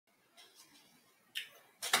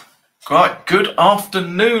Right, good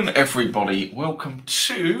afternoon, everybody. Welcome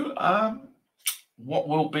to what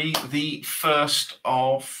will be the first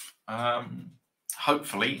of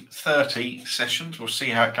hopefully 30 sessions. We'll see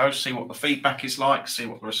how it goes, see what the feedback is like, see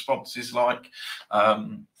what the response is like.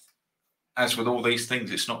 As with all these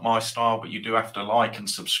things, it's not my style, but you do have to like and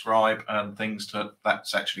subscribe and things that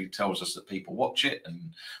actually tells us that people watch it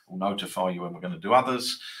and will notify you when we're going to do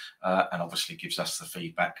others, and obviously gives us the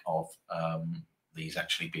feedback of these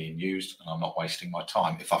actually being used, and I'm not wasting my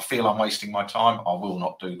time. If I feel I'm wasting my time, I will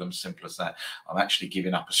not do them. Simple as that. I'm actually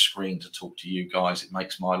giving up a screen to talk to you guys. It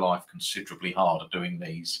makes my life considerably harder doing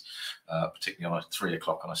these, particularly on 3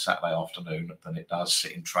 o'clock on a Saturday afternoon, than it does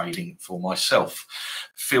sitting trading for myself.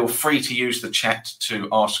 Feel free to use the chat to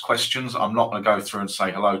ask questions. I'm not going to go through and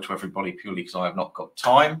say hello to everybody purely because I have not got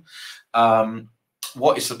time.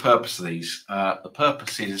 What is the purpose of these? The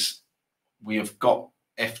purpose is we have got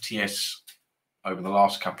FTS over the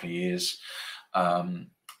last couple of years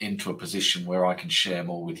into a position where I can share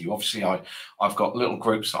more with you. Obviously, I've got little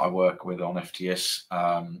groups that I work with on FTS.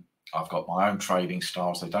 I've got my own trading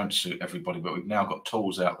styles. They don't suit everybody, but we've now got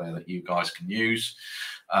tools out there that you guys can use.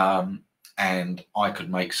 And I could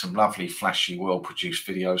make some lovely, flashy, well-produced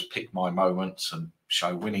videos, pick my moments and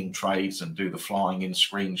show winning trades and do the flying in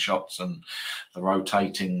screenshots and the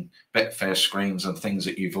rotating Betfair screens and things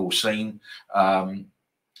that you've all seen.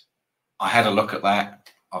 I had a look at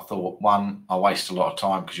that. I thought, one, I waste a lot of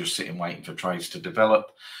time because you're sitting waiting for trades to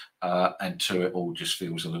develop. And two, it all just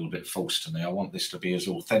feels a little bit false to me. I want this to be as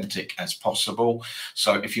authentic as possible.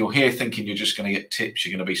 So if you're here thinking you're just going to get tips,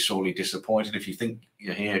 you're going to be sorely disappointed. If you think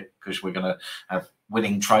you're here because we're going to have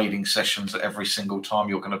winning trading sessions every single time,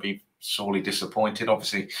 you're going to be sorely disappointed.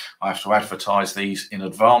 Obviously, I have to advertise these in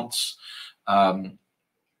advance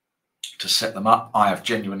to set them up. I have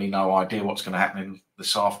genuinely no idea what's going to happen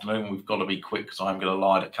this afternoon. We've got to be quick because I'm going to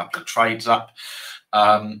line a couple of trades up.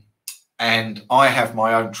 And I have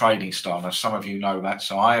my own trading style. Now, some of you know that.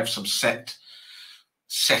 So I have some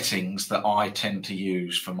settings that I tend to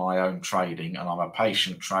use for my own trading. And I'm a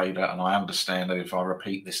patient trader. And I understand that if I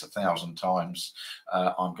repeat this 1,000 times,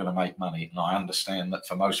 I'm going to make money. And I understand that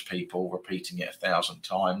for most people, repeating it 1,000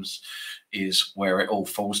 times is where it all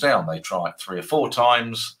falls down. They try it 3 or 4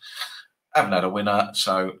 times, haven't had a winner,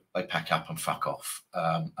 so they pack up and fuck off.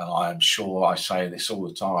 And I am sure I say this all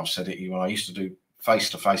the time. I've said it when I used to do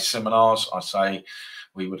face-to-face seminars. I say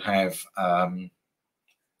we would have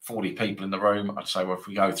 40 people in the room. I'd say, well, if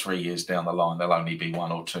we go 3 years down the line, there'll only be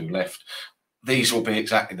 1 or 2 left. These will be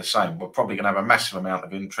exactly the same. We're probably going to have a massive amount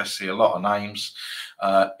of interest, see a lot of names.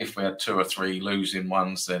 If we had 2 or 3 losing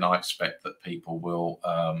ones, then I expect that people will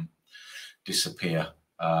disappear.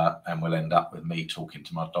 And we'll end up with me talking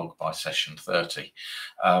to my dog by session 30.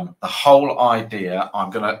 The whole idea,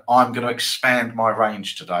 I'm gonna expand my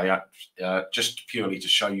range today, just purely to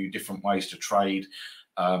show you different ways to trade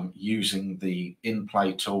using the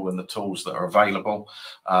in-play tool and the tools that are available.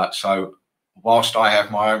 So whilst I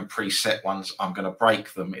have my own preset ones, I'm going to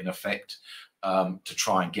break them in effect to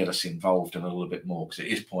try and get us involved in a little bit more, because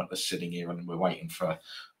it is pointless sitting here and we're waiting for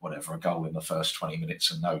whatever, a goal in the first 20 minutes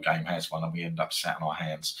and no game has one, and we end up sat on our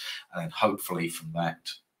hands. And then hopefully from that,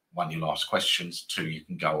 1, you'll ask questions, 2, you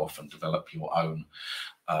can go off and develop your own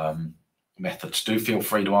methods. Do feel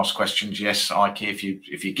free to ask questions. Yes, Ike, if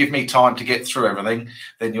you give me time to get through everything,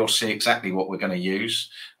 then you'll see exactly what we're going to use.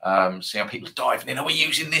 See how people are diving in. Are we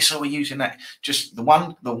using this? Are we using that? Just the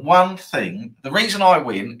one thing, the reason I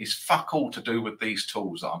win is fuck all to do with these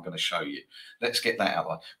tools that I'm going to show you. Let's get that out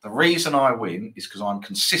there. The reason I win is because I'm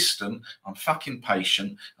consistent, I'm fucking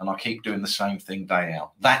patient, and I keep doing the same thing day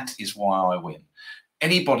out. That is why I win.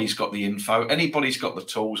 Anybody's got the info, anybody's got the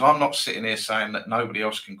tools. I'm not sitting here saying that nobody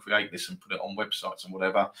else can create this and put it on websites and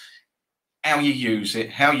whatever. How you use it,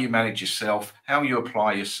 how you manage yourself, how you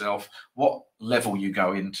apply yourself, what level you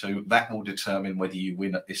go into, that will determine whether you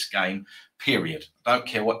win at this game, period. I don't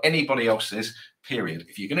care what anybody else says, period.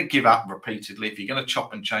 If you're going to give up repeatedly, if you're going to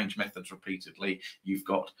chop and change methods repeatedly, you've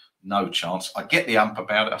got no chance. I get the ump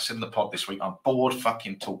about it. I said in the pod this week, I'm bored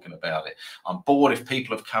fucking talking about it. I'm bored if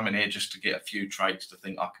people have come in here just to get a few trades to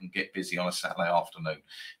think I can get busy on a Saturday afternoon.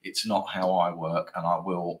 It's not how I work, and I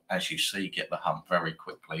will, as you see, get the hump very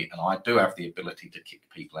quickly. And I do have the ability to kick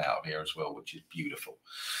people out of here as well, which is beautiful.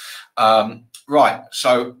 Right,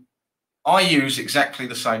 so I use exactly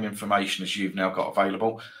the same information as you've now got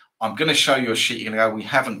available. I'm going to show you a sheet. You're going to go, we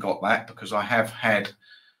haven't got that, because I have had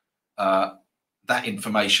that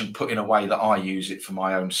information put in a way that I use it for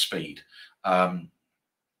my own speed.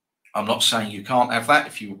 I'm not saying you can't have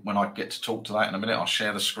that. When I get to talk to that in a minute, I'll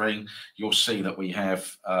share the screen. You'll see that we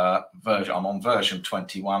have I'm on version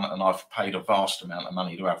 21, and I've paid a vast amount of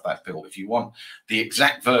money to have that built. If you want the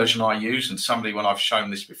exact version I use, and somebody, when I've shown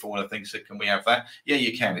this before, and thinks that, can we have that? Yeah,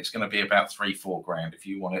 you can. It's going to be about 3-4 grand. If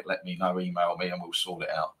you want it, let me know, email me, and we'll sort it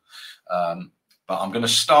out. But I'm going to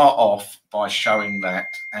start off by showing that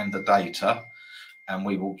and the data, and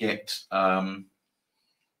we will get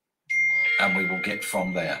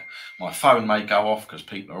from there. My phone may go off because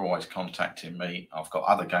people are always contacting me. I've got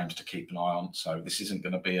other games to keep an eye on, so this isn't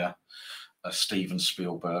going to be a Steven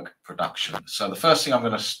Spielberg production. So the first thing I'm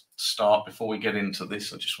going to start before we get into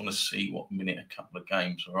this, I just want to see what minute a couple of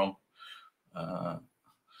games are on.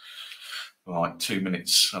 Right, 2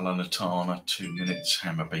 minutes Salernitana, 2 minutes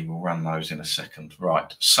Hammarby. We'll run those in a second.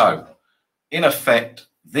 Right, so in effect,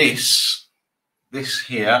 this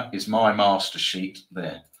here is my master sheet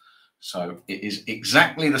there. So it is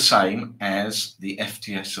exactly the same as the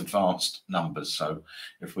FTS advanced numbers. So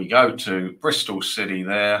if we go to Bristol City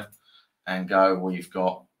there and go, we've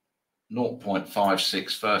got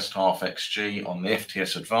 0.56 first half XG on the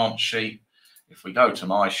FTS advanced sheet. If we go to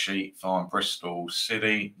my sheet, find Bristol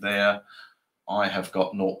City there, I have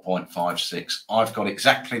got 0.56. I've got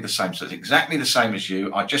exactly the same. So it's exactly the same as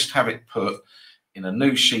you. I just have it put in a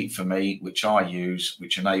new sheet for me, which I use,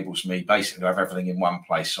 which enables me basically to have everything in one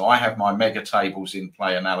place. So I have my mega tables in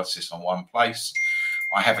play analysis on one place.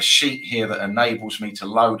 I have a sheet here that enables me to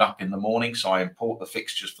load up in the morning. So I import the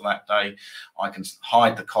fixtures for that day. I can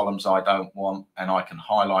hide the columns I don't want, and I can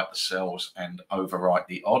highlight the cells and overwrite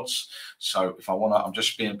the odds. So if I want to, I'm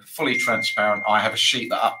just being fully transparent. I have a sheet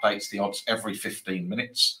that updates the odds every 15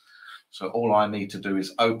 minutes. So all I need to do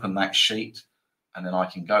is open that sheet, and then I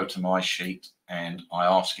can go to my sheet and I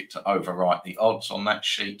ask it to overwrite the odds on that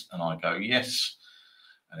sheet, and I go yes,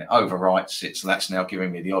 and it overwrites it. So that's now giving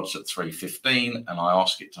me the odds at 3.15, and I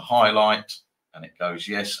ask it to highlight, and it goes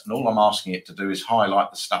yes. And all I'm asking it to do is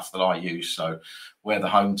highlight the stuff that I use. So where the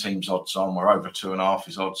home team's odds on, where over 2.5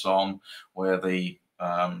 is odds on, where the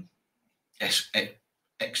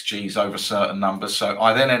XG's over certain numbers. So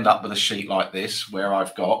I then end up with a sheet like this where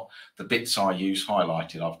I've got the bits I use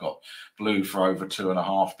highlighted. I've got blue for over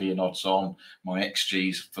 2.5 being odds on, my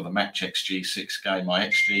XG's for the match XG 6 game, my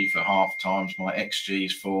XG for half times, my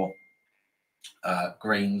XG's for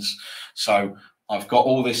greens. So I've got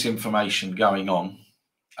all this information going on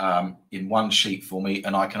in one sheet for me,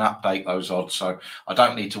 and I can update those odds. So I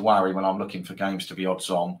don't need to worry when I'm looking for games to be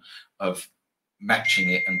odds on of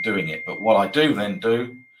matching it and doing it. But what I do then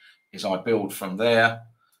do is I build from there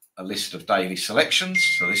a list of daily selections.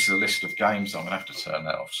 So this is a list of games. I'm going to have to turn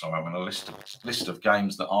that off. So I'm going to list of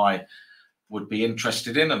games that I would be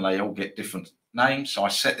interested in, and they all get different names. So I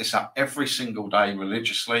set this up every single day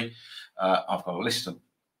religiously. I've got a list of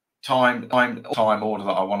time order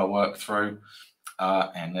that I want to work through.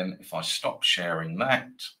 And then if I stop sharing that,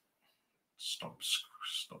 stop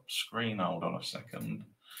screen, hold on a second.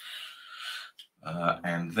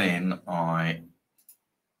 And then I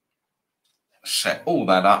set all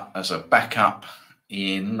that up as a backup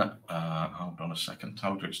in, hold on a second,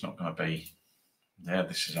 told you it's not going to be there.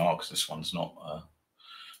 This is because this one's not,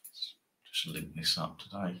 just link this up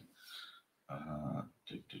today.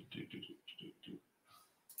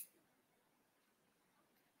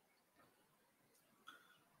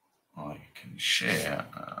 I can share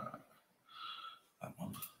that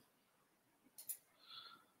one.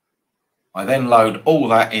 I then load all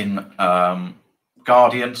that in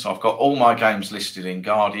Guardian. So I've got all my games listed in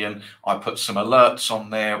Guardian. I put some alerts on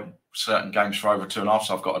there, certain games for over 2.5.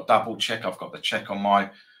 So I've got a double check. I've got the check on my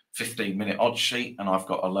 15-minute odds sheet, and I've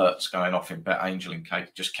got alerts going off in BetAngel in case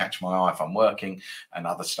just catch my eye if I'm working, and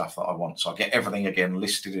other stuff that I want. So I get everything again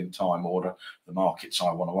listed in time order, the markets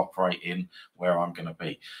I want to operate in, where I'm going to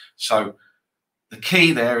be. So the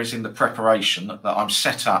key there is in the preparation that I'm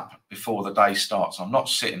set up before the day starts. I'm not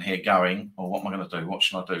sitting here going, oh, what am I going to do? What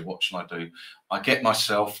should I do? What should I do? I get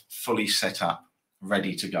myself fully set up,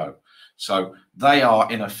 ready to go. So they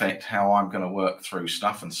are, in effect, how I'm going to work through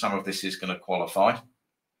stuff, and some of this is going to qualify.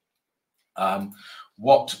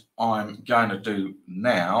 What I'm going to do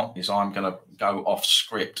now is I'm going to go off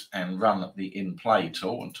script and run the in-play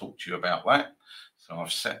tool and talk to you about that. So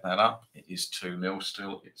I've set that up. It is 2-0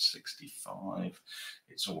 still. It's 65.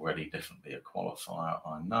 It's already definitely a qualifier,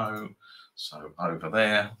 I know. So over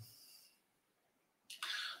there,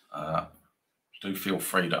 do feel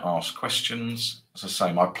free to ask questions. As I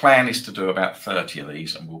say, my plan is to do about 30 of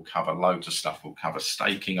these, and we'll cover loads of stuff. We'll cover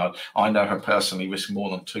staking. I never personally risk more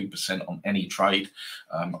than 2% on any trade.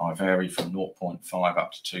 I vary from 0.5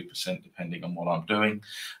 up to 2% depending on what I'm doing.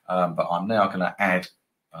 But I'm now going to add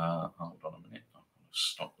hold on a minute, I'm going to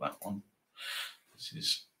stop that one. This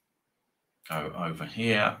is go over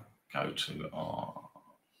here, go to our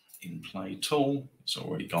in-play tool. It's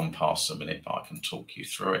already gone past a minute, but I can talk you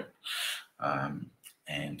through it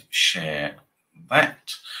and share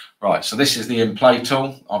that. Right, so this is the in-play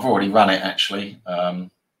tool. I've already run it actually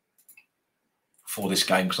for this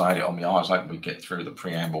game because I had it on my eyes. I hope we get through the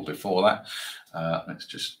preamble before that. Let's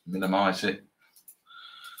just minimize it.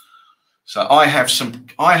 So I have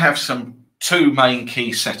some two main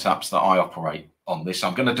key setups that I operate on this.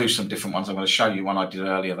 I'm going to do some different ones. I'm going to show you one I did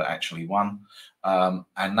earlier that actually won,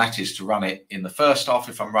 and that is to run it in the first half.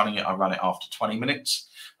 If I'm running it, I run it after 20 minutes.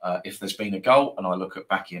 If there's been a goal, and I look at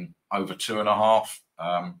back in over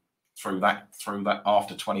 2.5 through that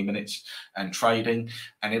after 20 minutes and trading.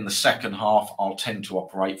 And in the second half, I'll tend to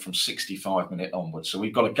operate from 65-minute onwards. So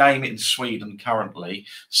we've got a game in Sweden currently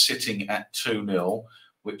sitting at 2-0.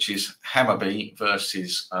 Which is Hammarby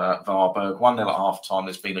versus Varberg, 1-0 at half time.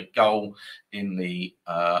 There's been a goal in the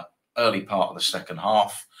early part of the second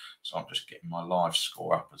half. So I'm just getting my live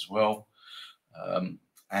score up as well.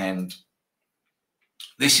 And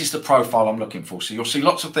this is the profile I'm looking for. So you'll see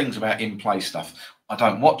lots of things about in-play stuff. I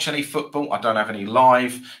don't watch any football. I don't have any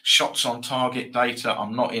live shots on target data.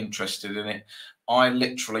 I'm not interested in it. I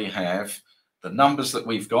literally have the numbers that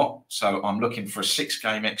we've got. So I'm looking for a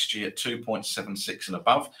 6-game XG at 2.76 and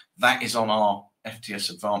above. That is on our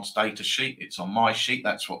FTS advanced data sheet. It's on my sheet.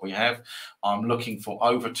 That's what we have. I'm looking for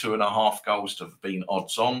over 2.5 goals to have been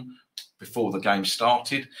odds on before the game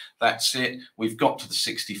started. That's it. We've got to the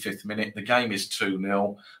 65th minute. The game is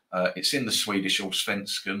 2-0. It's in the Swedish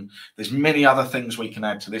Allsvenskan. There's many other things we can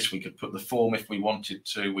add to this. We could put the form if we wanted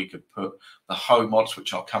to. We could put the home odds,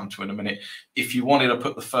 which I'll come to in a minute. If you wanted to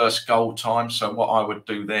put the first goal time, so what I would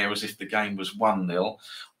do there is if the game was 1-0,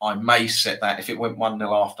 I may set that. If it went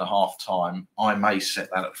 1-0 after half time, I may set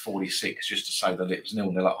that at 46 just to say that it was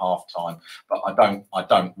 0-0 at half time. But I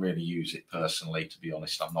don't really use it personally, to be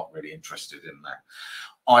honest. I'm not really interested in that.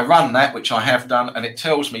 I run that, which I have done, and it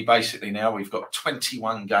tells me basically now we've got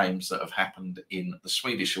 21 games that have happened in the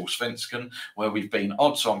Swedish Allsvenskan where we've been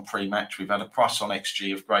odds on pre-match. We've had a price on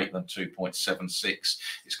XG of greater than 2.76.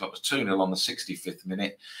 It's got the 2-0 on the 65th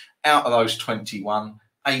minute. Out of those 21,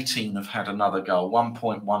 18 have had another goal,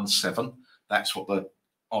 1.17. That's what the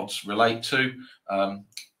odds relate to,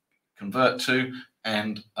 convert to,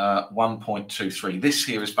 and 1.23. This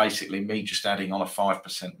here is basically me just adding on a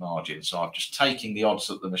 5% margin. So I'm just taking the odds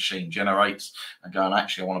that the machine generates and going,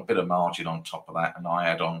 actually, I want a bit of margin on top of that, and I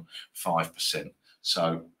add on 5%.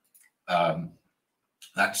 So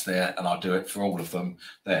that's there, and I'll do it for all of them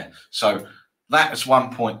there. So that is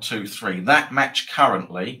 1.23. That match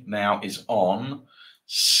currently now is on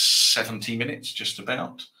 70 minutes, just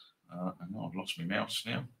about. I've lost my mouse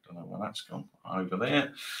now. Don't know where that's gone. Over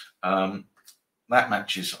there. That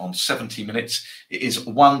match is on 70 minutes. It is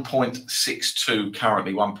 1.62,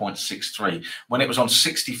 currently 1.63. When it was on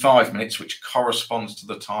 65 minutes, which corresponds to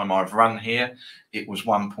the time I've run here, it was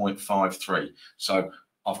 1.53. So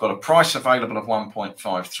I've got a price available of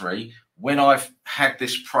 1.53. When I've had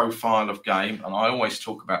this profile of game, and I always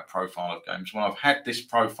talk about profile of games, when I've had this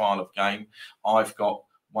profile of game, I've got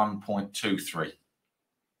 1.23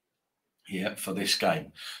 here for this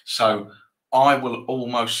game. So I will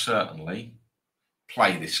almost certainly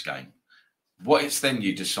play this game. What it's then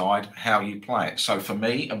you decide how you play it. So for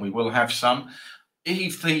me, and we will have some,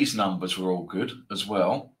 if these numbers were all good as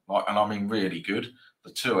well, like, and I mean really good,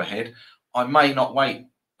 the 2 ahead, I may not wait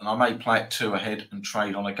and I may play it 2 ahead and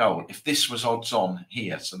trade on a goal. If this was odds on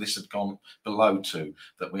here, so this had gone below 2,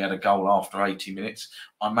 that we had a goal after 80 minutes,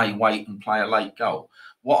 I may wait and play a late goal.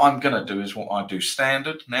 What I'm going to do is what I do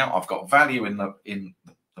standard. Now I've got value in the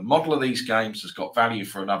model of these games has got value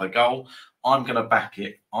for another goal. I'm going to back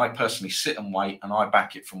it. I personally sit and wait, and I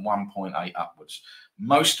back it from 1.8 upwards.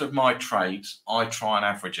 Most of my trades, I try and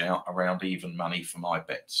average out around even money for my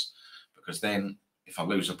bets, because then if I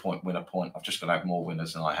lose a point, win a point, I've just got to have more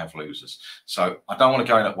winners than I have losers. So I don't want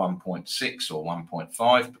to go in at 1.6 or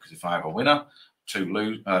 1.5, because if I have a winner, two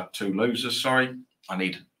losers, sorry, I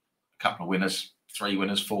need a couple of winners, 3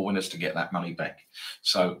 winners, 4 winners to get that money back.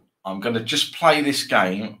 So I'm going to just play this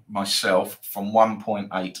game myself from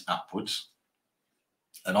 1.8 upwards.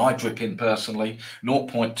 And I drip in personally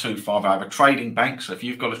 0.25. I have a trading bank. So if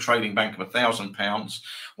you've got a trading bank of £1,000,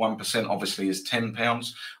 1% obviously is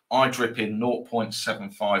 £10. I drip in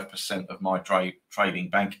 0.75% of my trading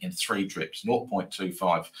bank in 3 drips.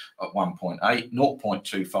 0.25 at 1.8,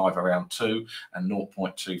 0.25 around 2, and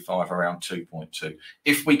 0.25 around 2.2.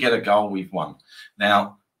 If we get a goal, we've won.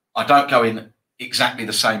 Now, I don't go in exactly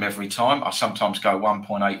the same every time. I sometimes go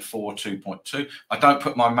 1.84, 2.2. I don't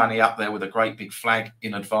put my money up there with a great big flag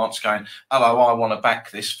in advance going, hello, I want to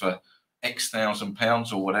back this for X thousand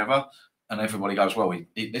pounds or whatever. And everybody goes, well,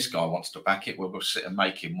 this guy wants to back it. We'll sit and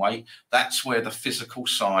make him wait. That's where the physical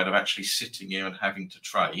side of actually sitting here and having to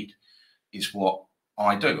trade is what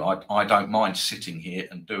I do. I don't mind sitting here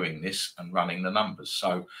and doing this and running the numbers.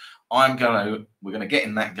 So we're going to get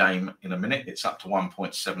in that game in a minute. It's up to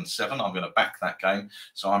 1.77. I'm going to back that game.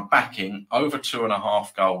 So I'm backing over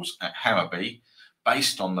 2.5 goals at Hammarby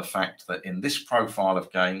based on the fact that in this profile of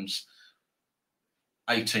games,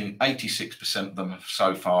 86% of them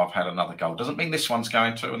so far have had another goal. Doesn't mean this one's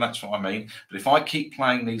going to, and that's what I mean. But if I keep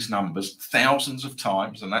playing these numbers thousands of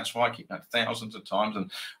times, and that's why I keep going thousands of times,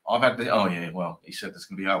 and I've had the, oh yeah, well, he said there's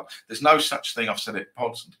going to be goal. There's no such thing. I've said it,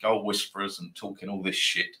 pods and goal whisperers and talking all this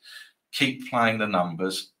shit. Keep playing the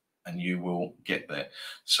numbers and you will get there.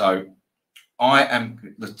 So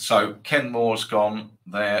so Ken Moore's gone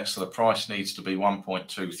there. So the price needs to be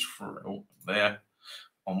 1.23 there.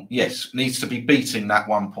 Yes, needs to be beating that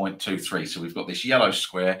 1.23. So we've got this yellow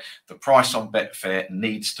square. The price on Betfair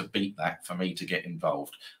needs to beat that for me to get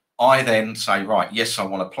involved. I then say, right, yes, I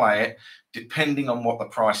want to play it. Depending on what the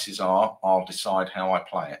prices are, I'll decide how I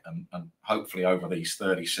play it. And hopefully over these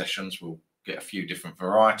 30 sessions, we'll get a few different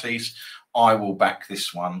varieties. I will back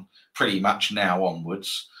this one pretty much now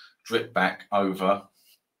onwards, drip back over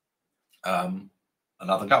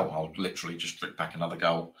another goal. I'll literally just drip back another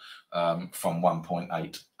goal from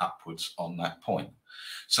 1.8 upwards on that point.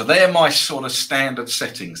 So they're my sort of standard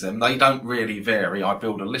settings. Then they don't really vary. I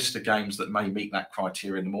build a list of games that may meet that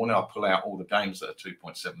criteria in the morning. I pull out all the games that are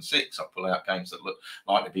 2.76. I pull out games that look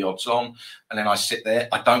like to be odds on, and then I sit there.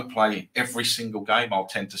 I don't play every single game. I'll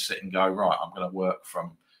tend to sit and go, right, I'm going to work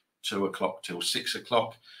from 2 o'clock till 6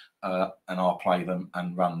 o'clock, and I'll play them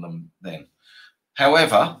and run them then.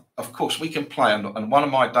 However, of course, we can play, and one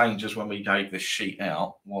of my dangers when we gave this sheet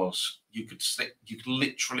out was you could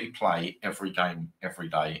literally play every game every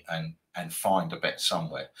day and find a bet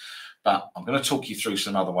somewhere. But I'm going to talk you through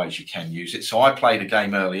some other ways you can use it. So I played a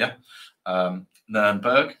game earlier,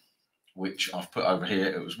 Nuremberg, which I've put over here.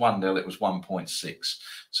 It was 1-0. It was 1.6.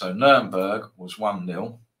 So Nuremberg was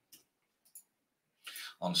 1-0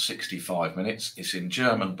 on 65 minutes. It's in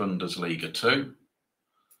German Bundesliga 2.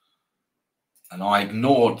 And I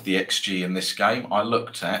ignored the XG in this game. I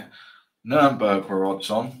looked at Nuremberg were odds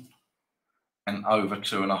on and over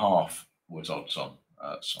 2.5 was odds on.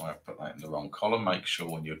 So I put that in the wrong column. Make sure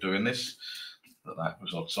when you're doing this that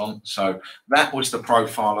was odds on. So that was the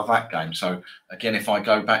profile of that game. So again, if I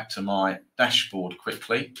go back to my dashboard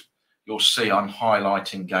quickly, you'll see I'm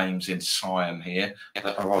highlighting games in cyan here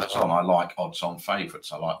that are odds on. I like odds on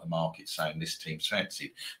favourites. I like the market saying this team's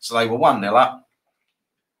fancied. So they were 1-0 up.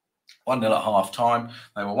 1-0 at half time.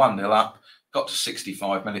 They were 1-0 up, got to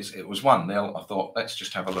 65 minutes. It was 1-0. I thought, let's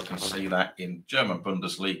just have a look and see that in German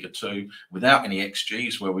Bundesliga 2 without any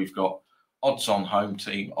XGs, where we've got odds on home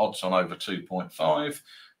team, odds on over 2.5.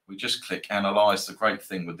 We just click analyze. The great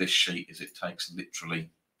thing with this sheet is it takes literally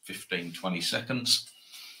 15, 20 seconds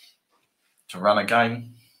to run a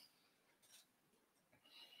game.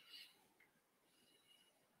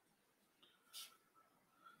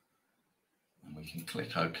 We can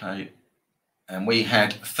click OK. And we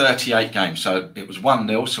had 38 games. So it was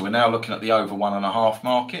 1-0. So we're now looking at the over 1.5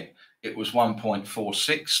 market. It was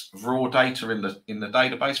 1.46 raw data in the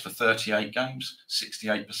database for 38 games.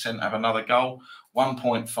 68% have another goal.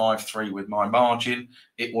 1.53 with my margin.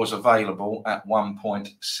 It was available at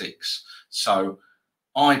 1.6. So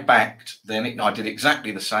I backed then. I did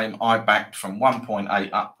exactly the same. I backed from 1.8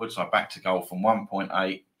 upwards. I backed a goal from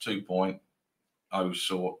 1.8, 2.0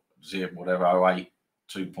 sort. 0, whatever, 08,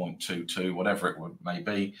 2.22, whatever it may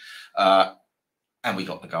be. And we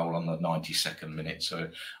got the goal on the 92nd minute. So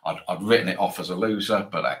I'd written it off as a loser,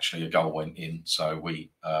 but actually a goal went in. So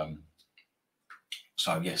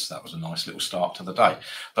so yes, that was a nice little start to the day.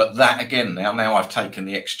 But that again, now I've taken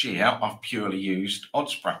the XG out. I've purely used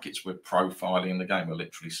odds brackets with profiling the game. We're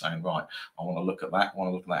literally saying, right, I want to look at that, I want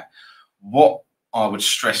to look at that. What I would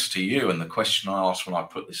stress to you, and the question I asked when I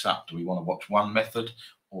put this up, do we want to watch one method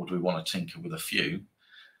or do we want to tinker with a few?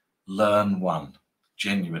 Learn one.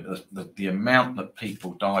 Genuine. The amount that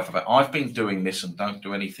people dive about. I've been doing this and don't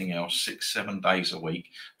do anything else 6-7 days a week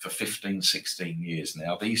for 15, 16 years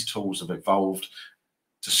now. These tools have evolved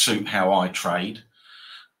to suit how I trade.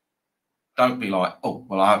 Don't be like, oh,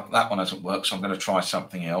 well, that one hasn't worked, so I'm going to try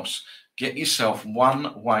something else. Get yourself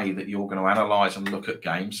one way that you're going to analyze and look at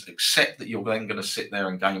games, accept that you're then going to sit there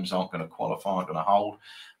and games aren't going to qualify, aren't going to hold,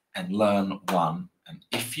 and learn one. And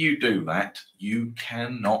if you do that, you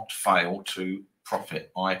cannot fail to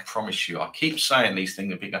profit. I promise you. I keep saying these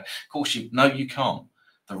things, and people go, of course you no, you can't.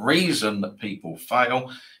 The reason that people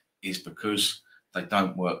fail is because they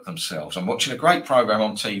don't work themselves. I'm watching a great program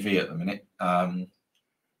on TV at the minute.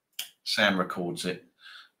 Sam records it.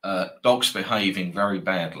 Dogs behaving very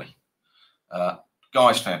badly.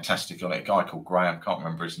 Guy's fantastic on it. A guy called Graham, can't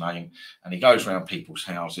remember his name, and he goes around people's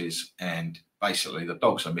houses and basically the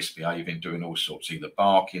dogs are misbehaving, doing all sorts, either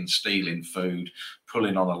barking, stealing food,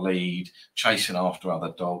 pulling on a lead, chasing after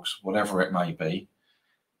other dogs, whatever it may be.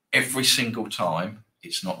 Every single time,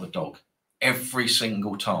 it's not the dog. Every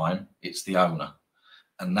single time, it's the owner.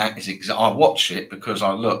 And that is I watch it because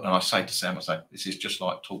I look and I say to Sam, I say, this is just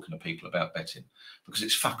like talking to people about betting, because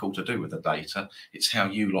it's fuck all to do with the data. It's how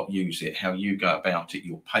you lot use it, how you go about it,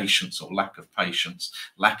 your patience or lack of patience,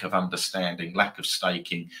 lack of understanding, lack of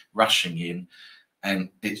staking, rushing in. And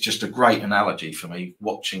it's just a great analogy for me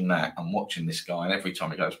watching that and watching this guy. And every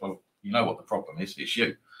time he goes, well, you know what the problem is? It's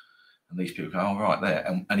you. And these people go, oh, right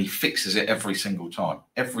there. And he fixes it every single time.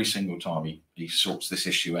 Every single time he sorts this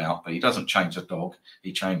issue out. But he doesn't change the dog.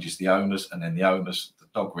 He changes the owners. And then the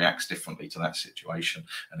dog reacts differently to that situation.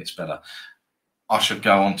 And it's better. I should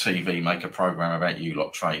go on TV, make a program about you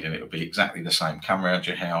lot trading. It would be exactly the same. Come around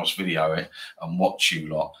your house, video it, and watch you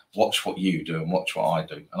lot. Watch what you do and watch what I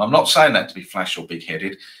do. And I'm not saying that to be flash or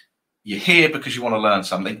big-headed. You're here because you want to learn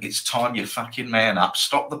something. It's time you fucking man up,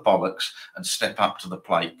 stop the bollocks and step up to the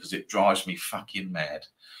plate, because it drives me fucking mad.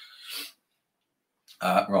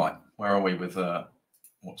 Right, where are we with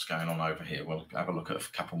what's going on over here? We'll have a look at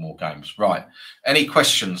a couple more games. Right, any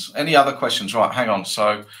questions? Any other questions? Right, hang on.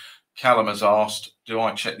 So Callum has asked, do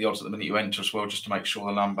I check the odds at the minute you enter as well, just to make sure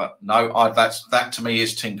the number? No, that to me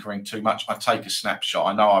is tinkering too much. I take a snapshot.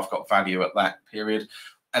 I know I've got value at that period.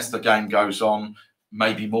 As the game goes on,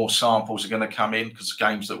 maybe more samples are going to come in, because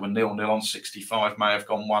games that were 0-0 on 65 may have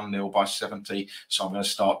gone 1-0 by 70. So I'm going to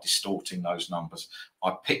start distorting those numbers.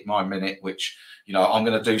 I pick my minute, which, you know, I'm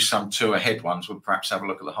going to do some 2 ahead ones. We'll perhaps have a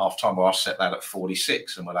look at the half time, or I'll set that at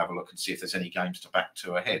 46 and we'll have a look and see if there's any games to back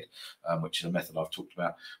 2 ahead, which is a method I've talked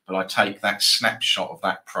about. But I take that snapshot of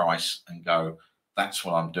that price and go, that's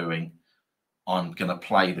what I'm doing. I'm going to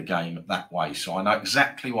play the game that way. So I know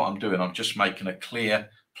exactly what I'm doing. I'm just making a clear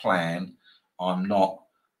plan. I'm not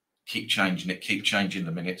keep changing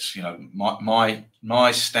the minutes. You know,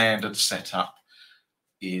 my standard setup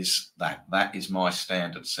is that is my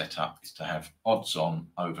standard setup, is to have odds on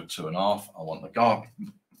over 2.5. I want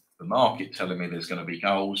the market telling me there's going to be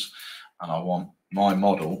goals, and I want my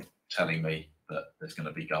model telling me that there's going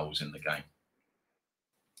to be goals in the game.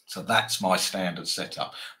 So that's my standard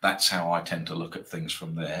setup. That's how I tend to look at things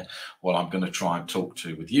from there. What I'm going to try and talk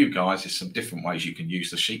to with you guys is some different ways you can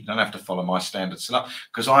use the sheet. You don't have to follow my standard setup,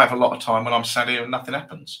 because I have a lot of time when I'm sat here and nothing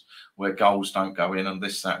happens, where goals don't go in and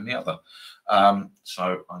this, that, and the other.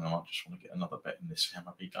 So I know I just want to get another bet in this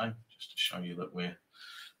Hammerby game, just to show you that we're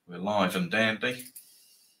live and dandy.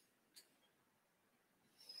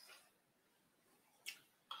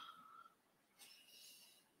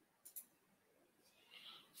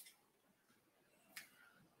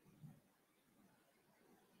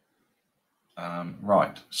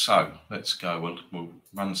 Right, so let's go. We'll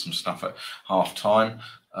run some stuff at half time.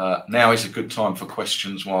 Now is a good time for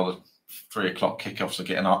questions while the 3 o'clock kickoffs are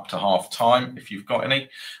getting up to half time, if you've got any.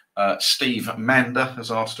 Steve Mander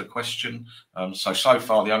has asked a question. So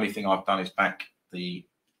far the only thing I've done is back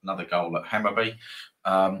another goal at Hammerby.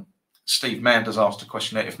 Steve Mander's asked a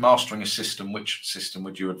question: if mastering a system, which system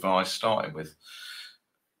would you advise starting with?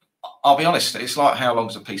 I'll be honest, it's like how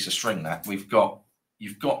long's a piece of string that you've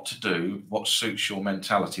got to do what suits your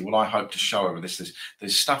mentality. What I hope to show over this is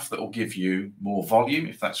there's stuff that will give you more volume,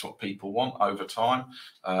 if that's what people want over time,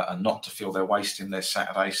 and not to feel they're wasting their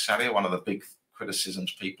Saturday. One of the big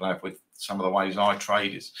criticisms people have with some of the ways I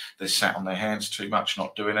trade is they're sat on their hands too much,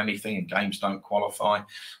 not doing anything, and games don't qualify.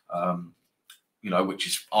 You know, which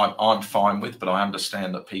is I'm fine with, but I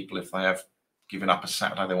understand that people, if they have given up a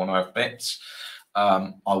Saturday, they want to have bets.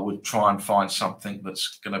 I would try and find something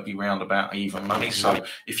that's going to be round about even money. So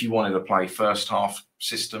if you wanted to play first half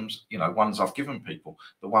systems, you know, ones I've given people,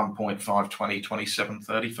 the 1.5, 20, 27,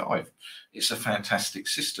 35. It's a fantastic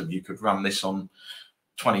system. You could run this on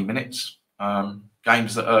 20 minutes.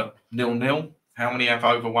 Games that are 0-0, how many have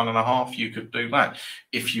over 1.5? You could do that.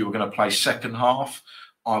 If you were going to play second half,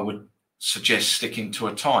 I would suggest sticking to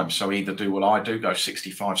a time. So either do what I do, go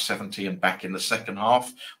 65, 70 and back in the second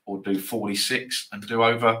half, or do 46 and do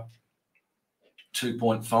over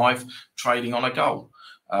 2.5 trading on a goal.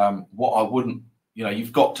 What I wouldn't, you know,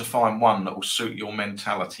 you've got to find one that will suit your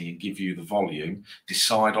mentality and give you the volume.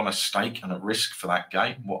 Decide on a stake and a risk for that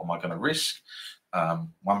game. What am I going to risk?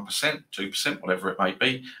 1%, 2%, whatever it may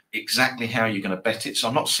be, exactly how you're going to bet it. So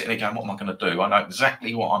I'm not sitting there going, what am I going to do? I know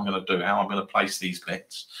exactly what I'm going to do, how I'm going to place these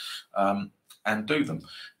bets, and do them.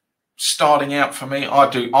 Starting out for me,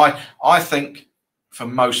 I think for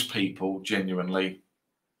most people, genuinely,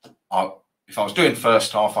 if I was doing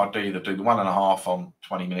first half, I'd either do the 1.5 on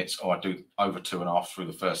 20 minutes or I'd do over 2.5 through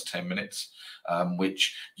the first 10 minutes,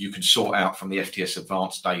 which you can sort out from the FTS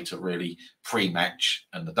advanced data really pre-match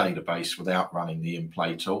and the database without running the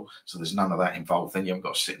in-play tool. So there's none of that involved. Then you haven't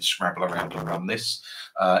got to sit and scrabble around and run this.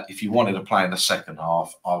 If you wanted to play in the second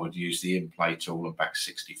half, I would use the in-play tool and back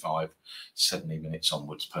 65, 70 minutes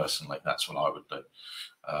onwards. Personally, that's what I would do.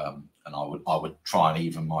 And I would try and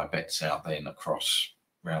even my bets out then across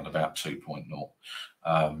round about 2.0.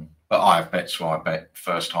 But I have bets where I bet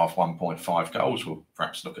first half 1.5 goals. We'll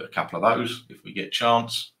perhaps look at a couple of those if we get a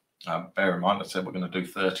chance. Bear in mind, I said we're going to do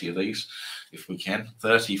 30 of these if we can,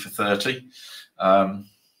 30 for 30. And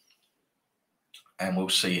we'll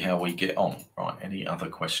see how we get on. Right, any other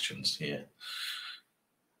questions here?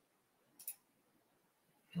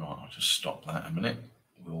 Right, I'll just stop that a minute.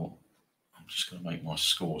 I'm just going to make my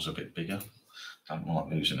scores a bit bigger. Don't like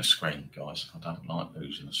losing a screen, guys. I don't like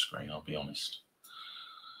losing a screen, I'll be honest.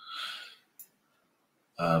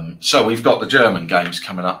 So we've got the German games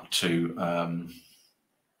coming up to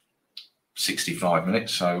 65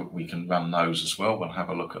 minutes, so we can run those as well. We'll have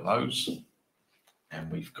a look at those.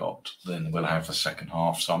 And then we'll have the second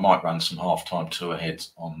half. So I might run some half-time two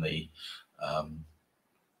aheads on the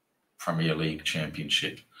Premier League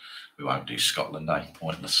Championship. We won't do Scotland,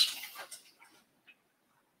 pointless.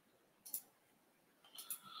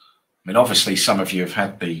 I mean, obviously, some of you have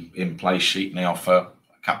had the in-play sheet now for a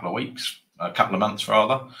couple of months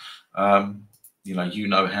rather. You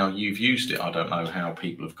know how you've used it. I don't know how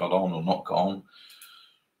people have got on or not got on.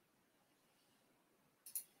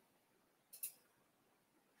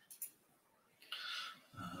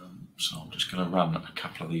 So I'm just going to run a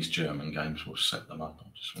couple of these German games. We'll set them up. I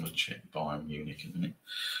just want to check Bayern Munich in a minute.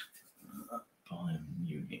 Bayern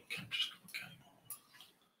Munich. I'm just going to game on.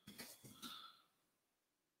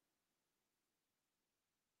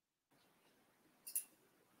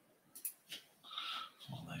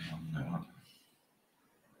 What are they on now?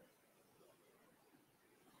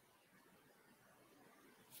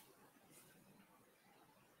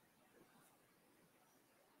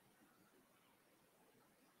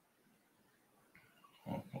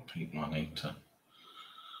 What people I need to.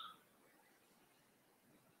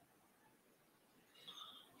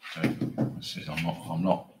 This is I'm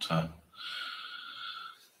not.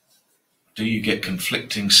 Do you get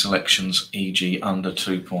conflicting selections, e.g. under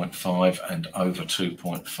 2.5 and over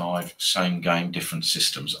 2.5, same game, different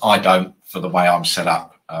systems? I don't, for the way I'm set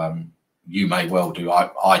up. You may well do.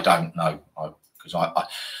 I don't know, because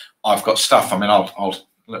I've got stuff. I mean, I'll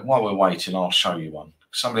while we're waiting, I'll show you one.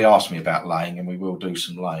 Somebody asked me about laying, and we will do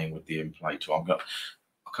some laying with the in-play tool.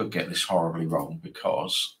 I could get this horribly wrong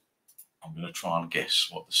because I'm going to try and guess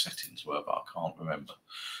what the settings were, but I can't remember.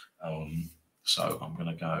 So I'm going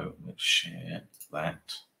to go, let's share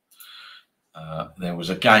that. There was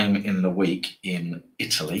a game in the week in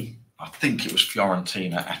Italy. I think it was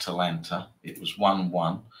Fiorentina-Atalanta. It was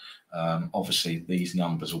 1-1. Obviously, these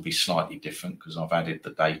numbers will be slightly different because I've added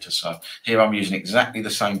the data. So here I'm using exactly the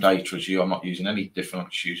same data as you. I'm not using any different.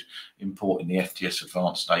 I'm just importing the FTS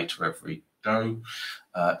advanced data every day.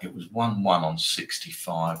 It was 1-1 on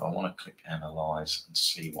 65. I want to click analyze and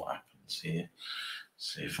see what happens here.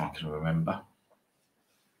 See if I can remember.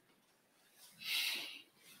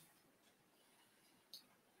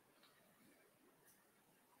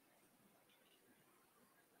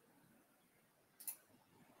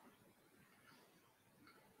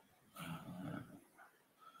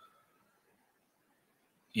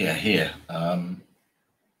 Yeah, here.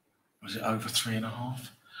 Was it over 3.5?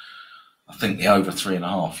 I think the over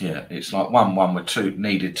 3.5, yeah. It's like 1-1 with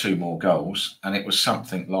needed two more goals, and it was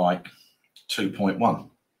something like 2.1,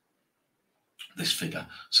 this figure.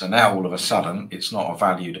 So now all of a sudden, it's not a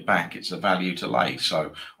value to back, it's a value to lay.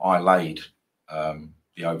 So I laid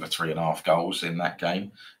the over 3.5 goals in that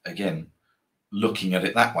game. Again, looking at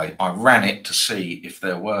it that way, I ran it to see if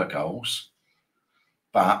there were goals,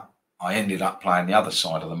 but I ended up playing the other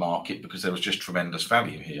side of the market because there was just tremendous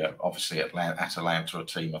value here. Obviously, Atalanta, a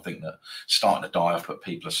team I think that starting to die off, but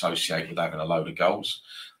people associate with having a load of goals.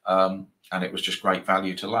 And it was just great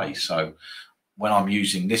value to lay. So when I'm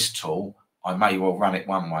using this tool, I may well run it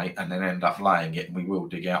one way and then end up laying it. And we will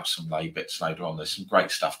dig out some lay bits later on. There's some great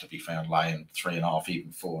stuff to be found laying 3.5,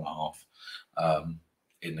 even 4.5.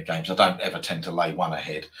 in the games. I don't ever tend to lay one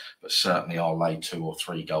ahead, but certainly I'll lay 2 or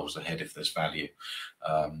 3 goals ahead if there's value.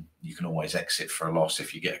 You can always exit for a loss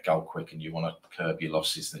if you get a goal quick and you want to curb your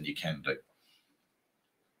losses, then you can do.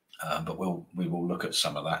 But we will look at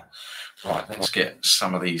some of that. Right, let's get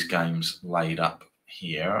some of these games laid up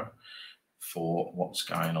here for what's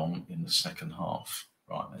going on in the second half.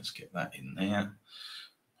 Right, let's get that in there.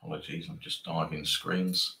 Apologies, I'm just diving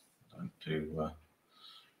screens. Don't do.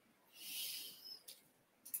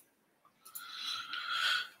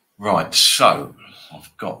 Right, so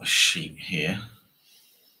I've got a sheet here.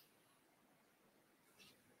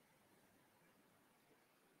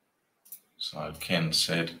 So Ken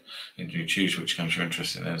said, you choose which games you're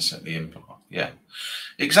interested in and set the input. Yeah,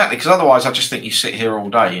 exactly. Because otherwise, I just think you sit here all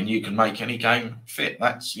day and you can make any game fit.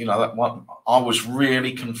 That's, you know, that one. I was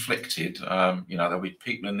really conflicted. You know, there'll be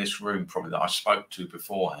people in this room probably that I spoke to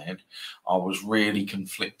beforehand. I was really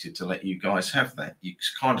conflicted to let you guys have that. You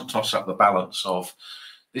kind of toss up the balance of,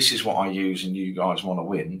 this is what I use and you guys want to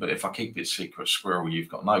win. But if I keep it secret squirrel, you've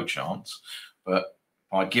got no chance. But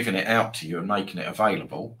by giving it out to you and making it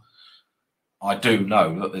available, I do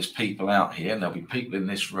know that there's people out here, and there'll be people in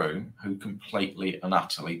this room who completely and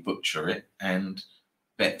utterly butcher it and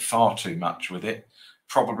bet far too much with it.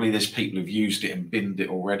 Probably there's people who've used it and binned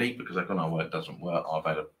it already because they've gone, oh, well, it doesn't work. I've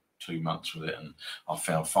had 2 months with it and I've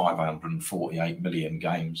found 548 million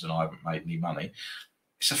games and I haven't made any money.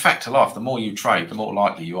 It's a fact of life. The more you trade, the more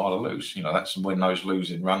likely you are to lose. You know, that's when those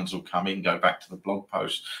losing runs will come in. Go back to the blog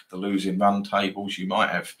post, the losing run tables. You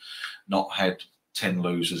might have not had 10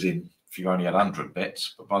 losers in if you've only had 100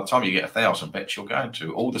 bets, but by the time you get 1,000 bets, you're going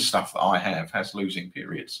to. All the stuff that I have has losing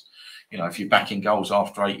periods. You know, if you're backing goals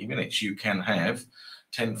after 80 minutes, you can have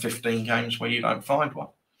 10, 15 games where you don't find one.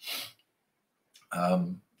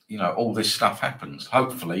 You know, all this stuff happens.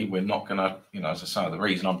 Hopefully, we're not going to, you know, as I say, the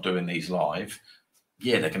reason I'm doing these live,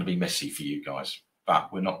 yeah, they're going to be messy for you guys,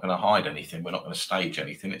 but we're not going to hide anything. We're not going to stage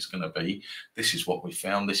anything. It's going to be, this is what we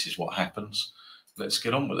found. This is what happens. Let's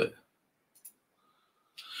get on with it.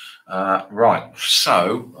 Right,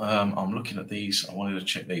 so I'm looking at these. I wanted to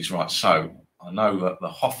check these. Right, so I know that the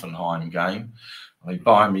Hoffenheim game, I mean,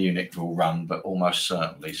 Bayern Munich will run, but almost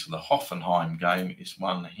certainly. So the Hoffenheim game is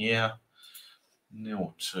one here,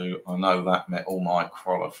 0-2. I know that met all my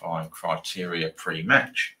qualifying criteria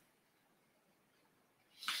pre-match.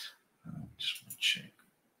 Just want to check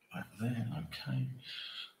back there. Okay,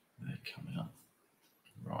 they're coming up.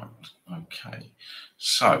 Right, okay.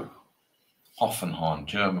 So Hoffenheim,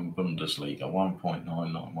 German Bundesliga, 1.99,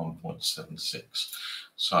 1.76.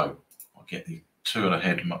 So I'll get the 2 and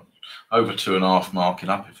ahead, over 2.5 marking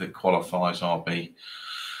up. If it qualifies, I'll be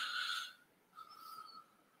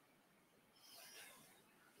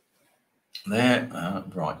there.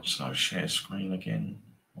 Right, so share screen again.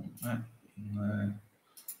 Want that in there.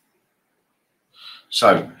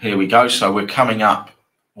 So here we go. So we're coming up.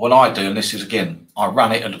 What I do, and this is again, I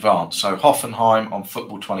run it in advance. So Hoffenheim on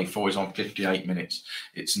Football 24 is on 58 minutes.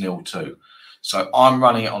 It's 0-2. So I'm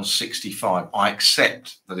running it on 65. I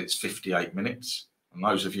accept that it's 58 minutes. And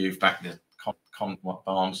those of you who've backed the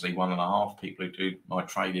Barnsley 1.5, people who do my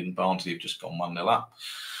trading in Barnsley have just gone 1-0 up.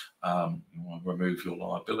 You want to remove your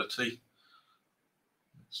liability.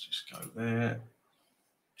 Let's just go there.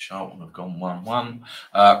 Charlton have gone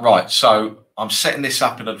 1-1. Right, so I'm setting this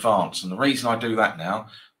up in advance. And the reason I do that now,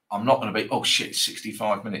 I'm not going to be, oh shit,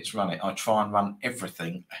 65 minutes, run it. I try and run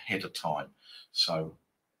everything ahead of time. So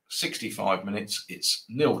 65 minutes, it's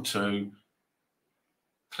 0-2.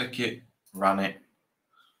 Click it, run it.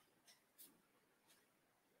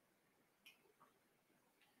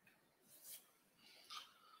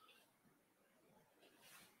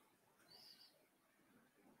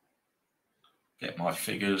 Get my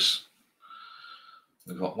figures.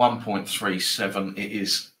 We've got 1.37. It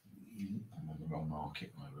is, I'm on the wrong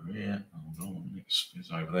market over here. Hold on,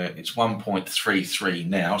 it's over there. It's 1.33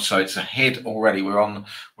 now, so it's ahead already. We're on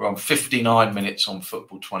 59 minutes on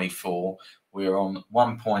Football 24. We're on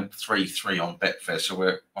 1.33 on Betfair, so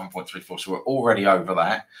we're 1.34. So we're already over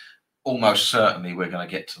that. Almost certainly we're going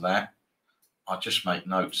to get to that. I'll just make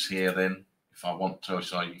notes here then if I want to,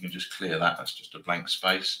 so you can just clear that. That's just a blank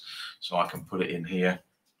space, so I can put it in here.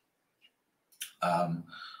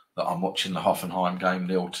 That I'm watching the Hoffenheim game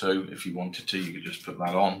 0-2. If you wanted to, you could just put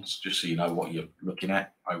that on, just so you know what you're looking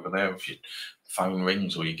at over there. If your phone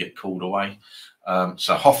rings or you get called away.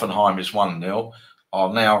 So Hoffenheim is 1-0.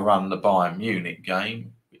 I'll now run the Bayern Munich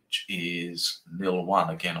game, which is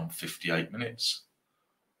 0-1 again on 58 minutes.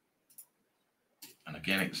 And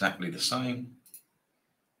again, exactly the same.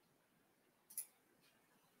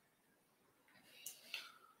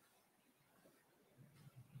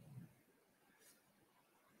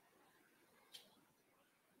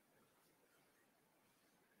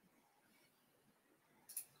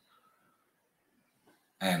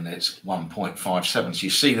 and it's 1.57. So you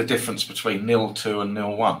see the difference between 0.2 and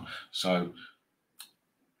 0.1. So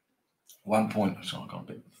 1 point. Sorry, I got a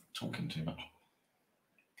bit talking too much.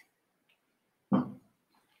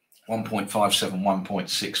 1.57,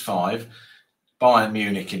 1.65. Bayern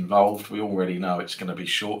Munich involved, we already know it's going to be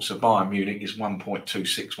short. So Bayern Munich is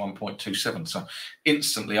 1.26, 1.27. So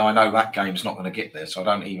instantly I know that game's not going to get there. So I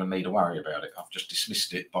don't even need to worry about it. I've just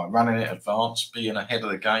dismissed it by running it advanced, being ahead of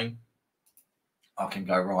the game. I can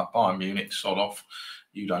go, right, Bayern Munich, sod off.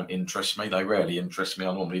 You don't interest me. They rarely interest me.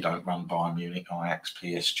 I normally don't run Bayern Munich, Ajax,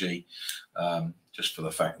 PSG, just for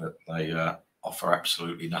the fact that they offer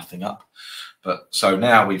absolutely nothing up. But so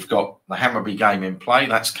now we've got the Hammarby game in play.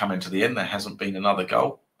 That's coming to the end. There hasn't been another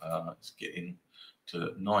goal. It's getting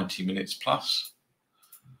to 90 minutes plus.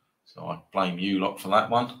 So I blame you lot for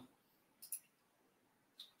that one.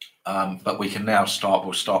 But we can now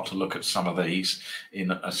we'll start to look at some of these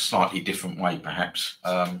in a slightly different way, perhaps.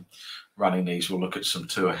 Running these, we'll look at some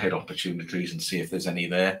two ahead opportunities and see if there's any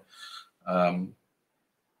there.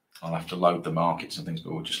 I'll have to load the markets and things,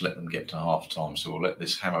 but we'll just let them get to half time. So we'll let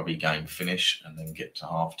this Hammarby game finish and then get to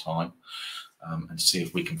half time and see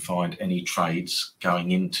if we can find any trades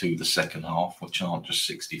going into the second half, which aren't just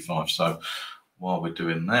 65. So while we're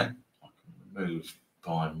doing that, I can remove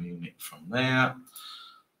Bayern Munich from there.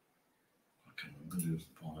 I can remove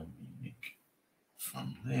Bayern Munich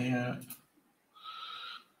from there.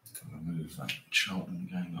 I can remove that Charlton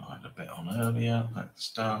game that I had a bet on earlier.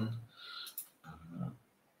 That's done.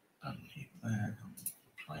 Don't need that.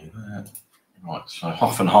 Play that. Right, so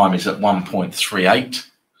Hoffenheim is at 1.38. And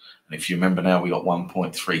if you remember now, we got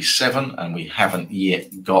 1.37 and we haven't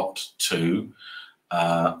yet got to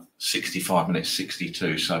 65 minutes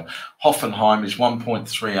 62. So Hoffenheim is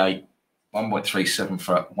 1.38, 1.37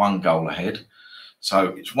 for 1 goal ahead. So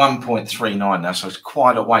it's 1.39 now. So it's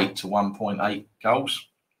quite a wait to 1.8 goals.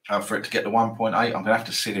 For it to get to 1.8, I'm going to have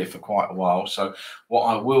to sit here for quite a while. So what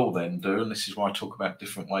I will then do, and this is why I talk about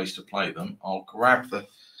different ways to play them, I'll grab the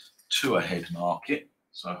two ahead market.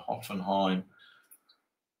 So Hoffenheim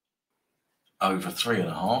over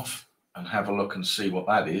 3.5 and have a look and see what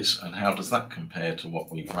that is and how does that compare to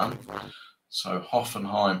what we've run. So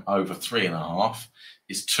Hoffenheim over 3.5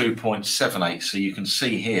 is 2.78. So you can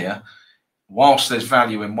see here, whilst there's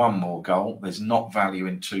value in 1 more goal, there's not value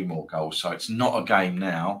in 2 more goals. So it's not a game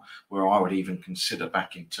now where I would even consider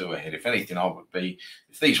backing 2 ahead. If anything, I would be,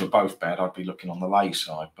 if these were both bad, I'd be looking on the lay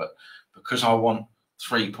side. But because I want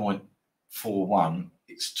 3.41,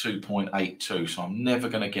 it's 2.82. So I'm never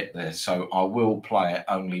going to get there. So I will play it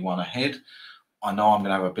only 1 ahead. I know I'm going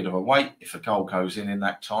to have a bit of a wait. If a goal goes in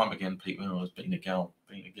that time, again, people, oh, there's been a goal,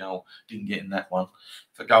 didn't get in that one.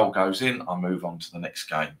 If a goal goes in, I move on to the next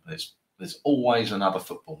game. There's always another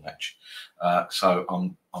football match.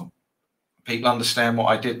 So people understand what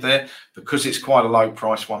I did there. Because it's quite a low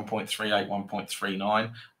price, 1.38,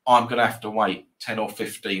 1.39, I'm going to have to wait 10 or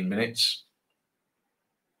 15 minutes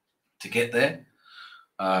to get there,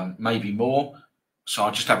 maybe more. So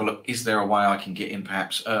I'll just have a look. Is there a way I can get in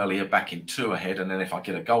perhaps earlier, back in 2 ahead? And then if I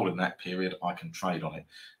get a goal in that period, I can trade on it.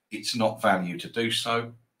 It's not value to do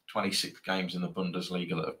so. 26 games in the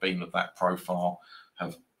Bundesliga that have been of that profile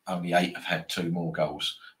have only 8 have had 2 more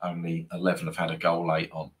goals. Only 11 have had a goal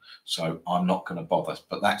late on. So I'm not going to bother.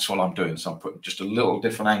 But that's what I'm doing. So I'm putting just a little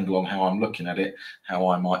different angle on how I'm looking at it, how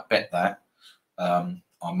I might bet that.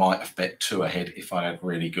 I might have bet 2 ahead if I had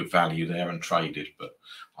really good value there and traded, but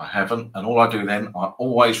I haven't. And all I do then, I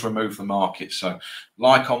always remove the market. So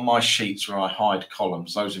like on my sheets where I hide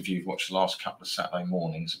columns, those of you who've watched the last couple of Saturday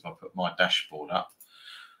mornings, if I put my dashboard up,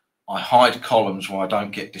 I hide columns where I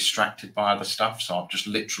don't get distracted by other stuff. So I've just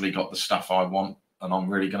literally got the stuff I want and I'm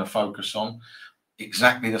really going to focus on.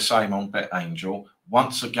 Exactly the same on BetAngel.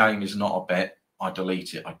 Once a game is not a bet, I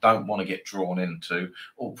delete it. I don't want to get drawn into,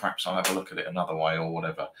 or perhaps I'll have a look at it another way or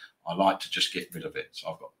whatever. I like to just get rid of it. So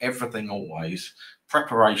I've got everything always,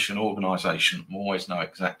 preparation, organisation, I always know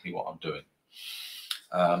exactly what I'm doing.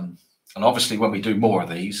 And obviously when we do more of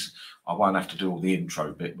these, I won't have to do all the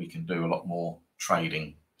intro bit. We can do a lot more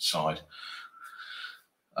trading side.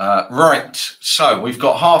 Right, so we've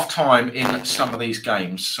got half time in some of these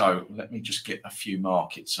games. So let me just get a few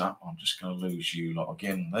markets up. I'm just going to lose you lot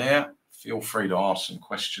again there. Feel free to ask some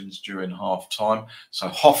questions during half time. So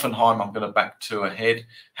Hoffenheim, I'm going to back 2 ahead.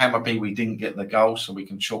 Hammarby, we didn't get the goal, so we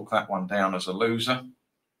can chalk that one down as a loser.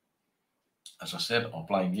 As I said, I'll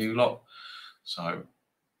blame you lot. So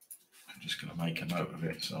I'm just going to make a note of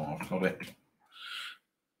it. So I've got it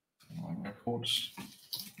on my records.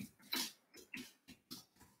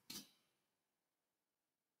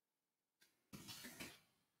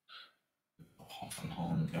 Hoffenheim.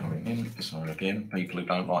 I'm going in. So again, people who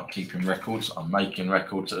don't like keeping records, I'm making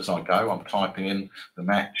records as I go. I'm typing in the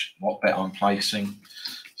match, what bet I'm placing,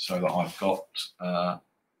 so that I've got.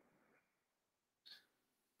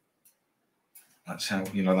 That's how,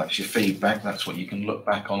 you know, that's your feedback. That's what you can look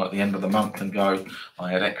back on at the end of the month and go,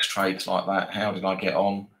 I had X trades like that. How did I get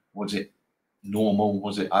on? Was it normal?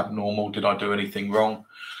 Was it abnormal? Did I do anything wrong?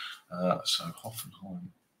 So Hoffenheim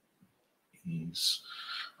is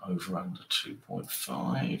over under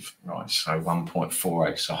 2.5. Right, so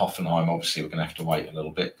 1.48. So Hoffenheim, obviously, we're going to have to wait a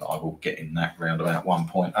little bit, but I will get in that round about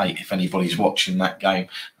 1.8. If anybody's watching that game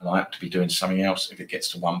and I have to be doing something else, if it gets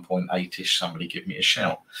to 1.8-ish, somebody give me a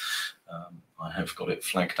shout. I have got it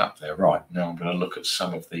flagged up there. Right, now I'm going to look at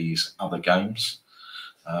some of these other games.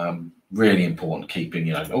 Really important keeping,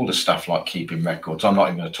 you know, all the stuff like keeping records. I'm not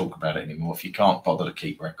even going to talk about it anymore. If you can't bother to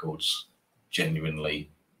keep records,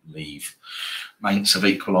 genuinely leave. Mainz have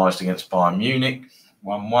equalised against Bayern Munich,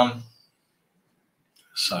 1-1.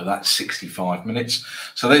 So that's 65 minutes.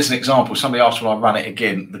 So there's an example. Somebody asked, will I run it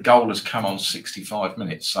again? The goal has come on 65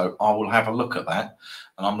 minutes. So I will have a look at that.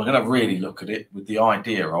 And I'm going to really look at it with the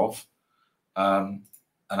idea of an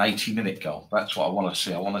 80-minute goal. That's what I want to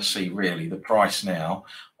see. I want to see really the price now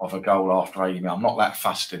of a goal after 80 minutes. I'm not that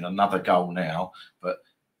fussed in another goal now, but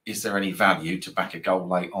is there any value to back a goal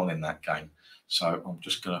late on in that game? So I'm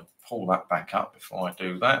just going to pull that back up before I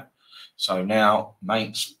do that. So now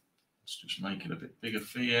Mainz, let's just make it a bit bigger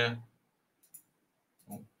for you.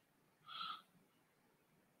 Oh.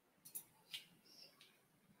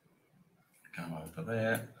 Go over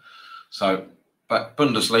there. So, but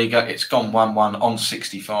Bundesliga, it's gone 1-1 on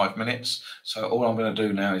 65 minutes. So all I'm going to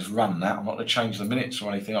do now is run that. I'm not going to change the minutes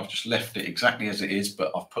or anything. I've just left it exactly as it is,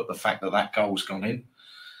 but I've put the fact that that goal's gone in.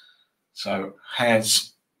 So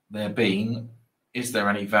has there been, is there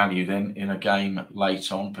any value then in a game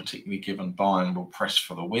late on, particularly given Bayern will press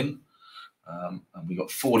for the win? And we've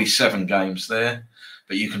got 47 games there,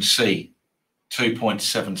 but you can see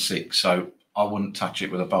 2.76. So I wouldn't touch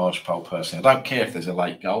it with a barge pole personally. I don't care if there's a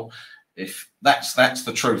late goal. If that's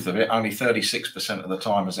the truth of it, only 36% of the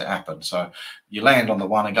time has it happened. So you land on the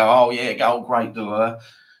one and go, oh yeah, goal, great, do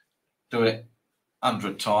it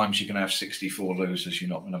 100 times, you're going to have 64 losers. You're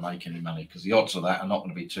not going to make any money because the odds of that are not going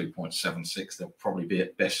to be 2.76. They'll probably be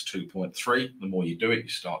at best 2.3. The more you do it, you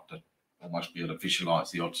start to almost be able to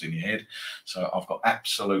visualize the odds in your head. So I've got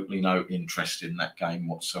absolutely no interest in that game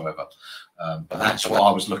whatsoever. But that's what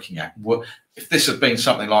I was looking at. If this had been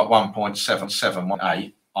something like 1.77,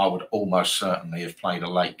 1.8, I would almost certainly have played a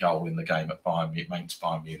late goal in the game at Mainz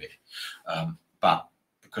Bayern Munich. But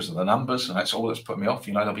because of the numbers, and that's all that's put me off.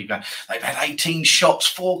 You know, they'll be going, they've had 18 shots,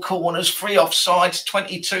 4 corners, 3 offsides,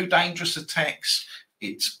 22 dangerous attacks.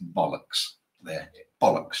 It's bollocks there.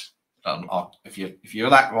 Bollocks. If you're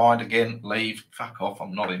that wide again, leave, fuck off.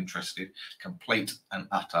 I'm not interested. Complete and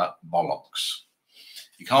utter bollocks.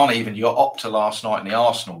 You can't even, your Opta last night in the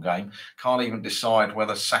Arsenal game, can't even decide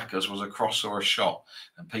whether Saka's was a cross or a shot.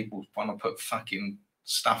 And people want to put fucking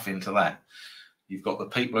stuff into that. You've got the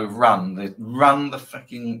people who run the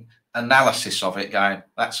fucking analysis of it going,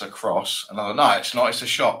 that's a cross. And they're like, no, it's not, it's a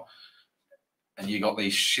shot. And you got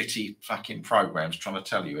these shitty fucking programs trying to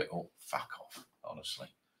tell you it all. Fuck off, honestly.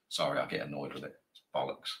 Sorry, I get annoyed with it. It's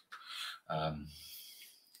bollocks.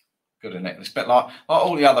 Good, isn't it? It's a bit like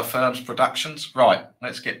all the other firms' productions. Right,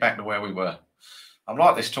 let's get back to where we were. I'm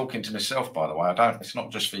like this talking to myself, by the way. It's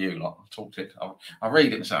not just for you lot. I talked it. I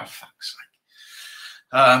read it and say, oh, fuck's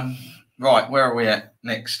sake. Right, where are we at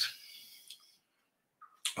next?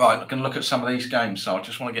 Right, I can look at some of these games. So I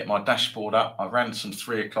just want to get my dashboard up. I ran some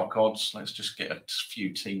 3 o'clock odds. Let's just get a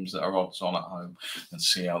few teams that are odds on at home and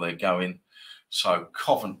see how they're going. So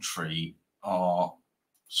Coventry are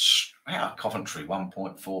Coventry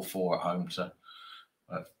 1.44 at home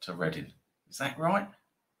to Reading. Is that right?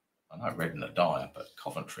 I know Reading are dire, but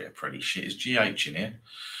Coventry are pretty shit. Is GH in here?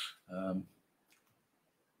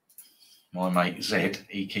 My mate Zed,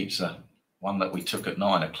 he keeps one that we took at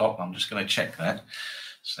 9 o'clock. I'm just going to check that.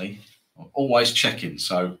 See, I'm always checking.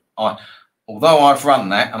 So although I've run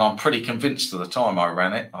that, and I'm pretty convinced at the time I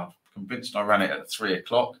ran it, I'm convinced I ran it at 3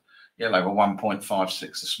 o'clock. Yeah, they were 1.56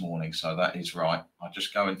 this morning, so that is right. I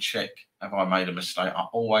just go and check, have I made a mistake? I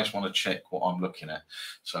always want to check what I'm looking at.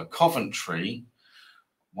 So Coventry,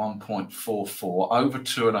 1.44, over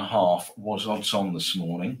 2.5 was odds on this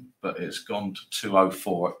morning, but it's gone to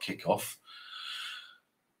 2.04 at kickoff.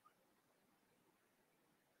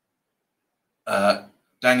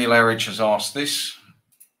 Daniel Erridge has asked this.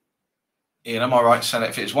 Ian, am I right saying that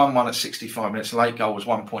if it's 1-1 at 65 minutes, late goal was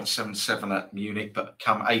 1.77 at Munich, but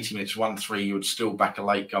come 80 minutes 1-3, you would still back a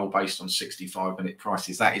late goal based on 65-minute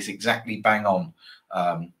prices. That is exactly bang on.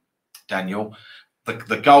 Daniel.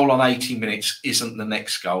 The goal on 80 minutes isn't the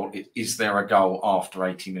next goal. Is there a goal after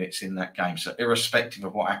 80 minutes in that game? So irrespective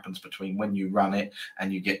of what happens between when you run it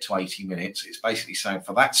and you get to 80 minutes, it's basically saying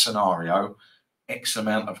for that scenario, X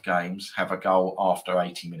amount of games have a goal after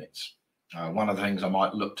 80 minutes. One of the things I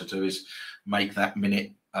might look to do is make that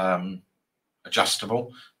minute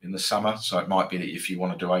adjustable in the summer. So it might be that if you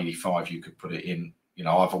want to do 85, you could put it in. You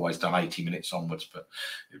know, I've always done 80 minutes onwards, but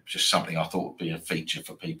it's just something I thought would be a feature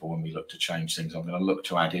for people when we look to change things. I'm going to look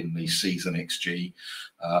to add in the season XG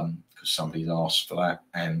because somebody's asked for that,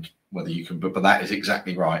 and whether you can, but that is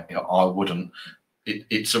exactly right. You know, I wouldn't,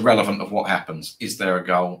 it's irrelevant of what happens. Is there a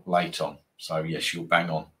goal late on? So yes, you'll bang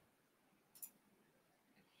on.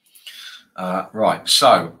 Right,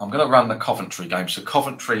 so I'm going to run the Coventry game. So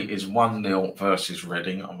Coventry is 1-0 versus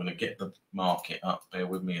Reading. I'm going to get the market up. Bear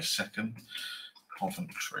with me a second.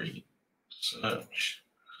 Coventry search.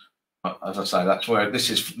 As I say, that's where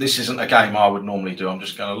this isn't a game I would normally do. I'm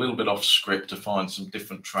just going a little bit off script to find some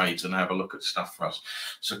different trades and have a look at stuff for us.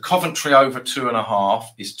 So Coventry over 2.5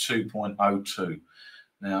 is 2.02.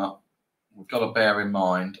 Now we've got to bear in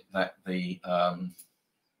mind that the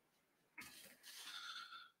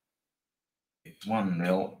it's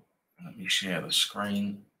 1-0. Let me share the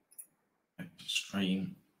screen.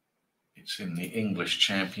 Stream. It's in the English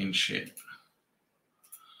Championship.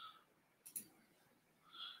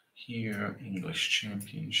 Here, English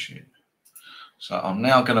Championship. So I'm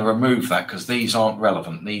now going to remove that because these aren't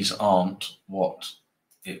relevant. These aren't what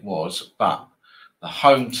it was, but the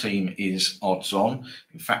home team is odds on.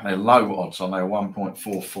 In fact, they're low odds on. They're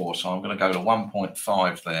 1.44. So I'm going to go to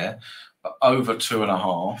 1.5 there. But over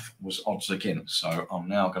 2.5 was odds against. So I'm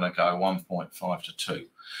now going to go 1.5 to 2.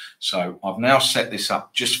 So I've now set this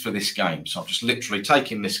up just for this game. So I'm just literally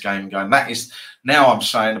taking this game and going, that is, now I'm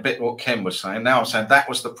saying a bit what Ken was saying. Now I'm saying that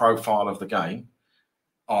was the profile of the game.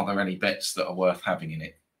 Are there any bets that are worth having in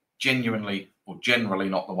it? Genuinely or generally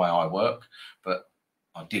not the way I work, but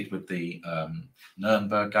I did with the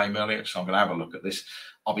Nuremberg game earlier. So I'm going to have a look at this.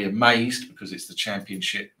 I'll be amazed because it's the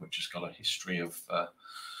Championship, which has got a history of,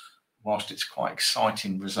 whilst it's quite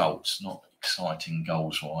exciting results, not exciting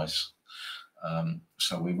goals-wise.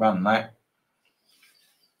 So we run that.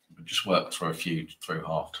 We just work through a few through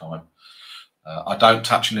half time. I don't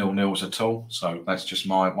touch 0-0s at all. So that's just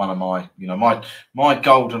one of my, you know, my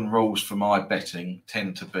golden rules for my betting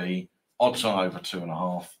tend to be odds on over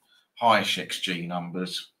 2.5, highish XG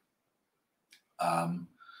numbers. And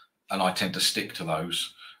I tend to stick to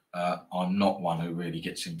those. I'm not one who really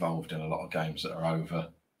gets involved in a lot of games that are over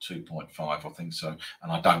 2.5 or things. So,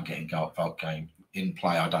 and I don't get involved in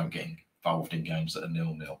play. I don't get involved in games that are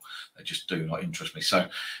 0-0. They just do not interest me. So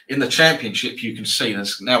in the Championship, you can see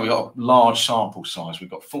there's now we've got a large sample size. We've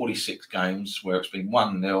got 46 games where it's been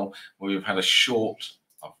 1-0, where we've had a short,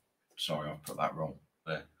 oh, sorry, I've put that wrong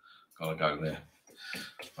there. Got to go there.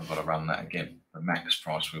 I've got to run that again. The max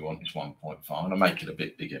price we want is 1.5. I'm going to make it a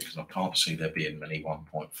bit bigger because I can't see there being many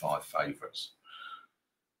 1.5 favourites.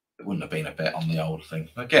 It wouldn't have been a bet on the old thing.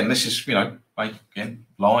 Again, this is, you know, again,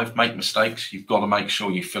 live, make mistakes. You've got to make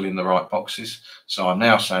sure you fill in the right boxes. So I'm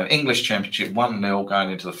now saying English Championship 1-0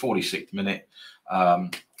 going into the 46th minute.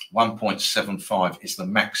 1.75 is the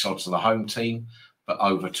max odds of the home team, but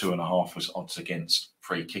over 2.5 was odds against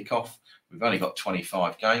pre-kickoff. We've only got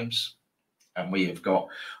 25 games. And we have got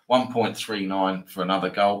 1.39 for another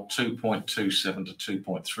goal, 2.27 to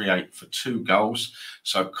 2.38 for 2 goals.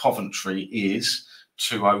 So Coventry is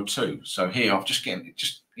 202. So here I've just getting,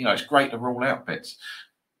 you know, it's great to rule out bets.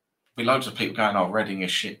 There'll be loads of people going, oh, Reading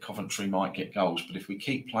is shit, Coventry might get goals. But if we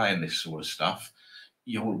keep playing this sort of stuff,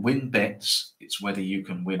 you'll win bets. It's whether you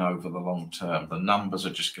can win over the long term. The numbers are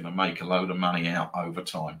just going to make a load of money out over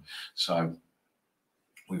time. So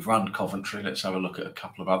we've run Coventry. Let's have a look at a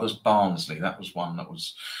couple of others. Barnsley, that was one that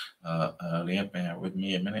was earlier. Bear with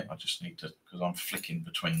me a minute. I just need to, because I'm flicking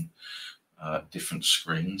between different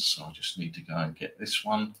screens. So I just need to go and get this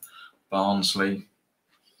one. Barnsley.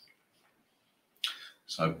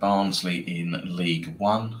 So Barnsley in League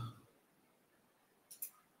One.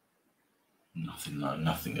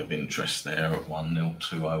 Nothing of interest there at 1-0,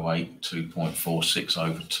 208, 2.46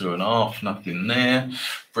 over 2.5. Nothing there.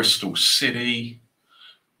 Bristol City.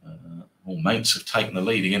 All mates have taken the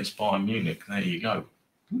lead against Bayern Munich. There you go.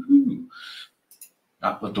 Woohoo.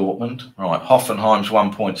 Up the Dortmund. Right, Hoffenheim's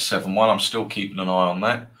 1.71. I'm still keeping an eye on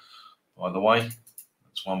that, by the way.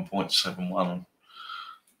 That's 1.71.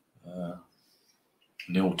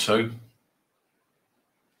 0-2.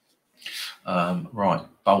 Right,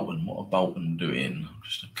 Bolton. What are Bolton doing? I'm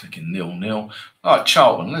just clicking 0-0. Right,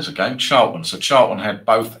 Charlton. There's a game. Charlton. So Charlton had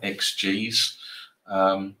both XGs.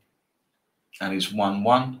 and is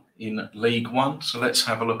 1-1 in League One. So let's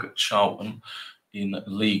have a look at Charlton in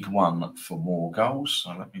League One for more goals.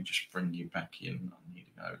 So let me just bring you back in. I need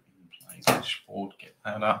to go in play dashboard, get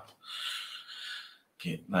that up,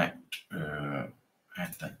 get that,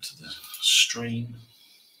 add that to the stream.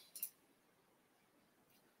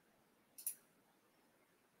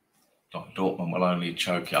 Dortmund will only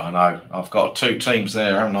choke it. I know. I've got two teams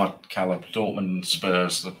there, haven't I, Callum? Dortmund and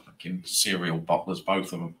Spurs, the fucking cereal bottlers,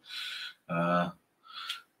 both of them.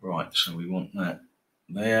 Right, so we want that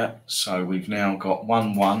there. So we've now got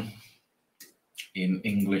 1-1 in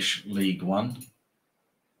English League One.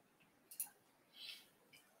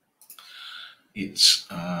 It's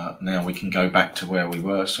now we can go back to where we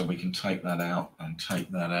were, so we can take that out and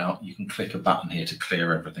take that out. You can click a button here to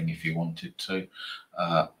clear everything if you wanted to.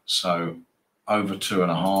 So over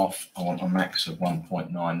 2.5, I want a max of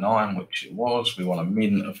 1.99, which it was. We want a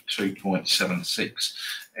min of 2.76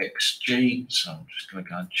 XG. So I'm just going to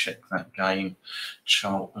go and check that game,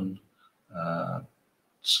 Charlton.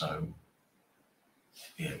 So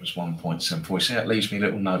yeah, it was 1.74. See, that leaves me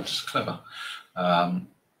little notes. Clever.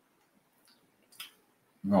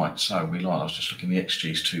 Right, so I was just looking, the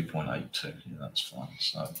XG is 2.82. Yeah, that's fine.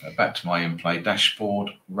 So go back to my in-play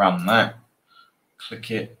dashboard, run that,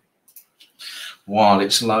 click it. While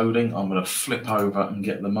it's loading, I'm going to flip over and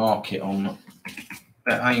get the market on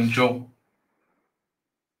Bet Angel.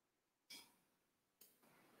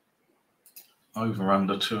 Over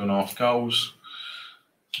under 2.5 goals.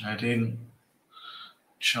 Add in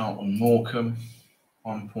Charlton Morecambe.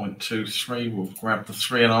 1.23. We'll grab the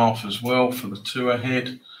 3.5 as well for the 2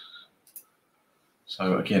 ahead.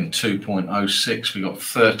 So again, 2.06. We got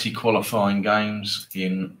 30 qualifying games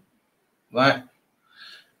in that,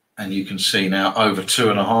 and you can see now over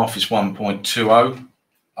 2.5 is 1.20.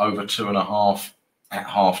 Over 2.5 at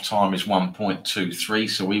half time is 1.23.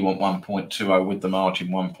 So we want 1.20 with the margin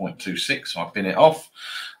 1.26. So I've bin it off,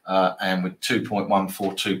 and with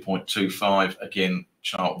 2.14, 2.25 again.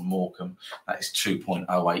 Charlton Morecambe, that is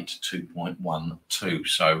 2.08 to 2.12.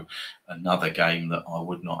 So another game that I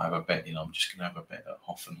would not have a bet in. I'm just going to have a bet at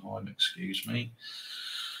Hoffenheim, excuse me.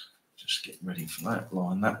 Just get ready for that,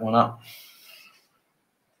 line that one up.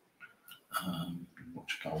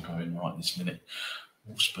 Watch goal going right this minute.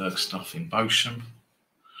 Wolfsburg stuff in Bochum.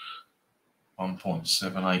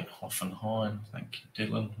 1.78 Hoffenheim. Thank you,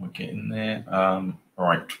 Dylan. We're getting there.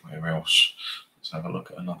 Right, where else? Let's have a look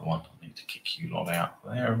at another one. I need to kick you lot out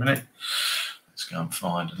there a minute. Let's go and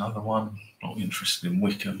find another one. Not interested in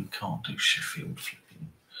Wickham. Can't do Sheffield flipping.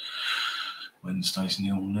 Wednesday's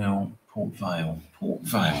 0-0. Port Vale. Port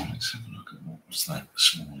Vale. Let's have a look at what was that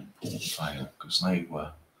this morning. Port Vale, because they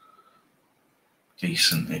were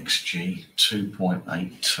decent XG.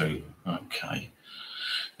 2.82. Okay.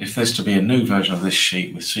 If there's to be a new version of this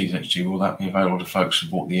sheet with season XG, will that be available to folks who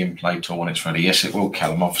bought the in-play tool when it's ready? Yes, it will,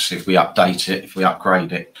 Callum. Obviously, if we update it, if we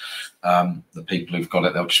upgrade it, the people who've got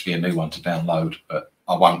it, there'll just be a new one to download. But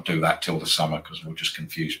I won't do that till the summer because we'll just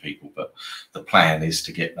confuse people. But the plan is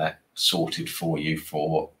to get that sorted for you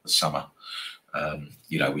for the summer.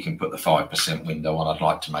 You know, we can put the 5% window on. I'd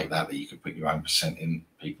like to make that you could put your own percent in.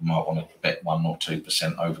 People might want to bet 1 or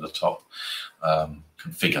 2% over the top.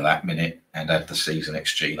 Configure that minute and add the season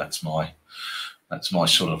XG. That's my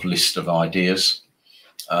sort of list of ideas.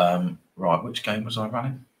 Right, which game was I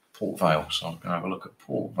running? Port Vale. So I'm going to have a look at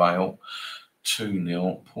Port Vale.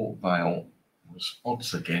 2-0. Port Vale was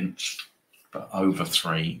odds against, but over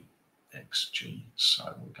 3 XG.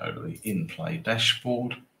 So we'll go to the in-play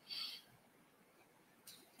dashboard.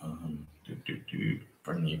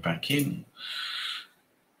 Bring you back in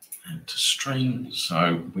and to stream.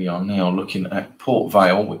 So we are now looking at Port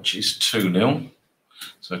Vale, which is 2-0.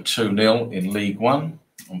 So 2-0 in League One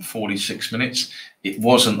on 46 minutes. It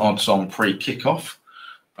wasn't odds on pre-kickoff,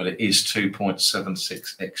 but it is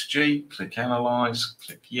 2.76 XG. Click analyze,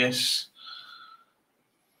 click yes.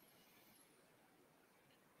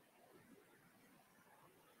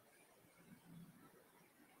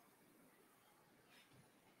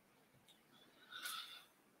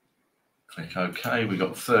 Click OK. We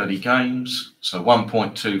got 30 games. So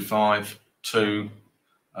 1.25, 2,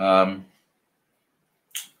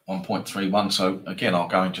 1.31. So again, I'll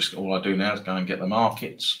go and just, all I do now is go and get the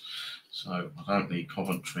markets. So I don't need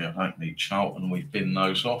Coventry, I don't need Charlton. We've binned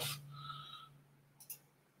those off.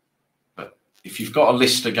 But if you've got a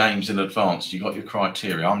list of games in advance, you've got your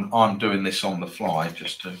criteria. I'm doing this on the fly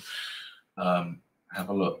just to have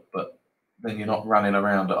a look. But then you're not running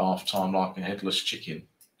around at half time like a headless chicken.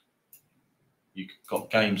 You've got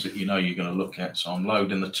games that you know you're going to look at. So I'm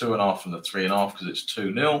loading the 2.5 and the 3.5 because it's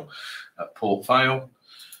 2-0 at Port Vale.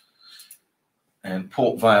 And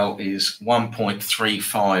Port Vale is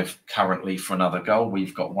 1.35 currently for another goal.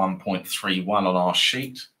 We've got 1.31 on our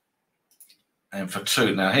sheet. And for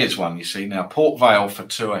 2, now here's one, you see. Now Port Vale for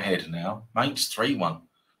 2 ahead now. Mates 3-1.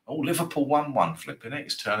 Oh, Liverpool 1-1. Flipping it.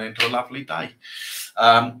 It's turning into a lovely day.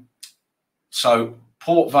 So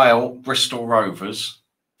Port Vale, Bristol Rovers,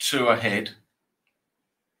 2 ahead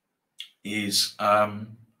is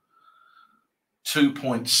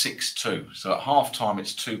 2.62. So at half time,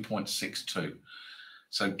 it's 2.62.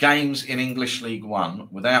 So games in English League One,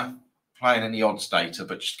 without playing any odds data,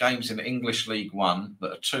 but just games in English League One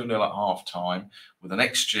that are 2-0 at half time with an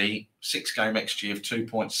XG, 6-game XG of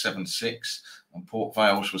 2.76, and Port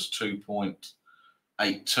Vale's was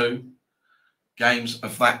 2.82. Games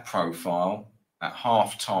of that profile at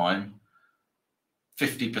half time,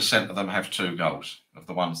 50% of them have 2 goals of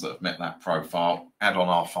the ones that have met that profile. Add on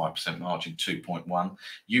our 5% margin, 2.1.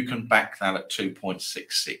 You can back that at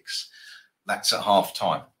 2.66. That's at half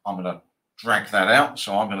time. I'm going to drag that out.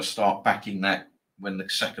 So I'm going to start backing that when the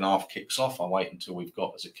second half kicks off. I'll wait until we've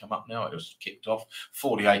got, has it come up now? It was kicked off,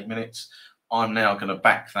 48 minutes. I'm now going to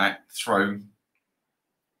back that through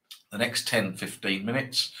the next 10, 15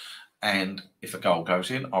 minutes. And if a goal goes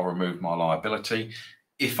in, I'll remove my liability.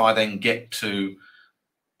 If I then get to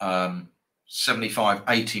 75,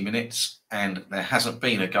 80 minutes and there hasn't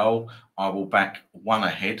been a goal, I will back 1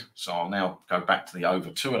 ahead. So I'll now go back to the over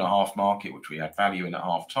 2.5 market, which we had value in at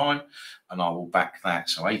half time, and I will back that.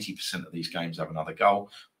 So 80% of these games have another goal.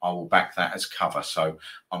 I will back that as cover. So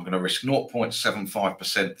I'm going to risk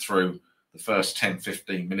 0.75% through the first 10,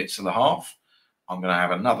 15 minutes of the half. I'm going to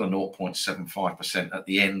have another 0.75% at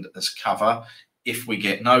the end as cover. If we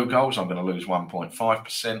get no goals, I'm going to lose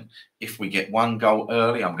 1.5%. If we get 1 goal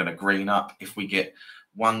early, I'm going to green up. If we get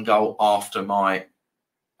 1 goal after my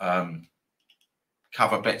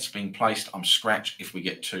cover bet's been placed, I'm scratch. If we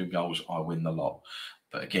get 2 goals, I win the lot.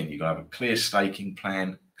 But again, you've got to have a clear staking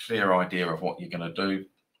plan, clear idea of what you're going to do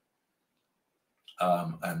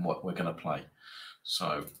and what we're going to play.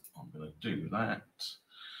 So I'm going to do that.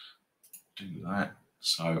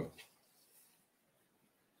 So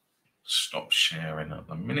stop sharing at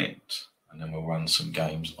the minute, and then we'll run some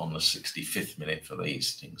games on the 65th minute for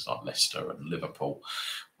these things like Leicester and Liverpool.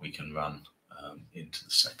 We can run into the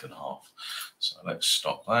second half. So let's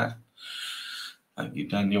stop that. Thank you,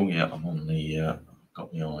 Daniel. Yeah, I'm on the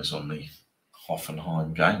got my eyes on the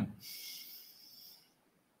Hoffenheim game.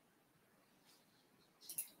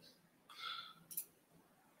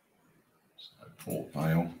 So Port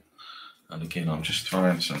Vale. And again, I'm just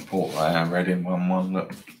throwing some Port Vale Reading 1-1.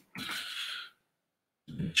 Look.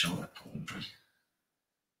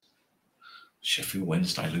 Sheffield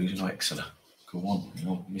Wednesday losing to Exeter. Go on,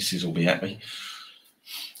 your missus will be happy.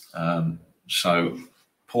 So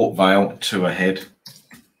Port Vale 2 ahead.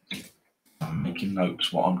 I'm making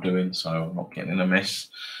notes what I'm doing, so I'm not getting in a mess.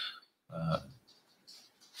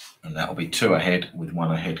 And that'll be 2 ahead with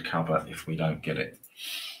 1 ahead cover if we don't get it.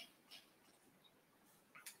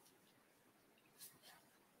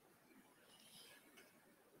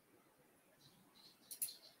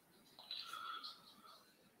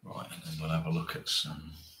 Right, and then we'll have a look at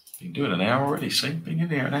some. Been doing an hour already, see? Been in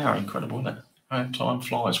here an hour, incredible, isn't it? Time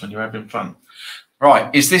flies when you're having fun.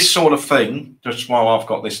 Right, is this sort of thing, just while I've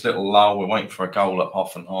got this little lull, we're waiting for a goal at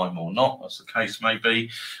Hoffenheim or not, as the case may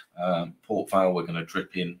be. Port Vale, we're going to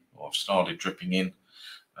drip in, or I've started dripping in.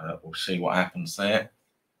 We'll see what happens there.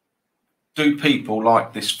 Do people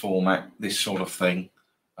like this format, this sort of thing?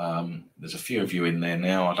 There's a few of you in there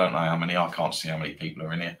now. I don't know how many. I can't see how many people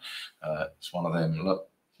are in here. It's one of them. Look,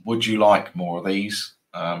 would you like more of these?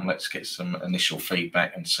 Let's get some initial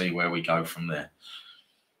feedback and see where we go from there.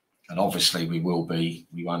 And obviously we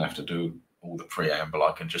won't have to do all the preamble.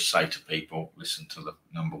 I can just say to people, listen to the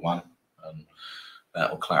number 1, and that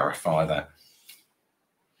will clarify that.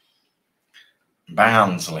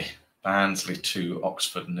 Barnsley 2,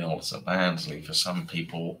 Oxford 0. So Barnsley, for some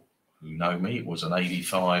people who know me, it was an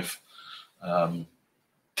 85,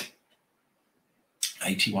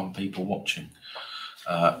 81 people watching.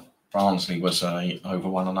 Barnsley was a over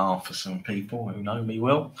 1.5 for some people who know me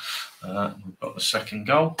well. We've got the second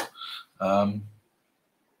goal.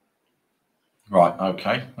 Right,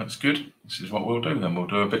 okay, that's good. This is what we'll do then. We'll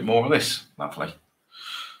do a bit more of this. Lovely.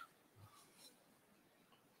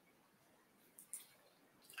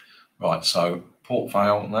 Right, so Port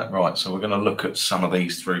Vale and that. Right, so we're going to look at some of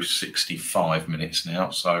these through 65 minutes now.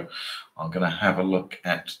 So I'm going to have a look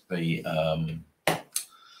at the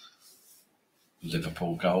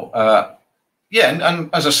Liverpool goal. Yeah, and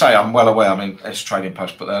as I say, I'm well aware. I mean, it's Trading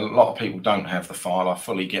Post, but a lot of people don't have the file. I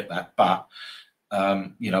fully get that. But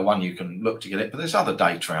you know, one you can look to get it, but there's other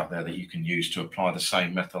data out there that you can use to apply the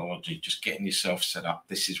same methodology, just getting yourself set up.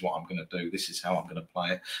 This is what I'm going to do. This is how I'm going to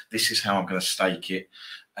play it. This is how I'm going to stake it.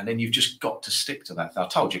 And then you've just got to stick to that. I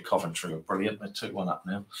told you Coventry were brilliant. They're 2-1 up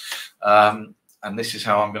now. And this is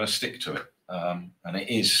how I'm going to stick to it. And it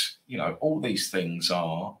is, you know, all these things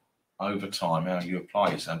are over time, how you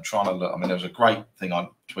apply it. I'm trying to look. I mean, there was a great thing I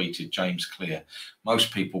tweeted, James Clear.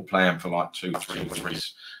 Most people plan for like 2-3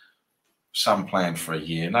 weeks. Some plan for a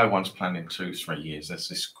year. No one's planning 2-3 years. There's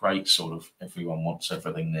this great sort of everyone wants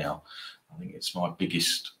everything now. I think it's my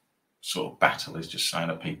biggest sort of battle is just saying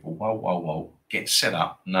to people, whoa, get set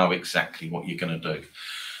up, know exactly what you're going to do,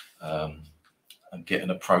 and get an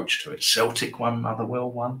approach to it. Celtic won, Motherwell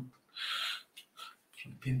won.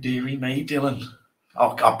 Flipping dearie me, Dylan.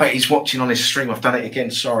 Oh, I bet he's watching on his stream. I've done it again.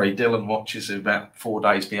 Sorry, Dylan watches about 4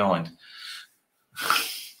 days behind.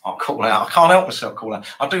 I'll call out. I can't help myself call out.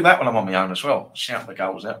 I do that when I'm on my own as well. Shout the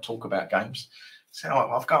goals out, talk about games. So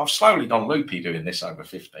I've slowly gone loopy doing this over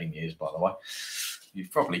 15 years, by the way. You've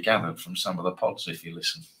probably gathered from some of the pods if you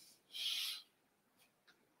listen.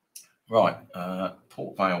 Right,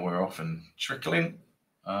 Port Vale, we're off and trickling.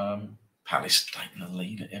 Palace taking the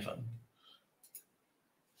lead at Everton.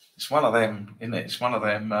 It's one of them, isn't it? It's one of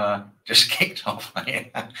them just kicked off.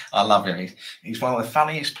 I love him. He's one of the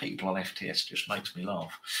funniest people on FTS. Just makes me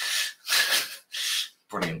laugh.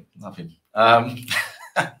 Brilliant. Love him.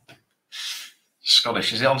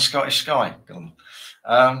 Scottish. Is it on Scottish Sky?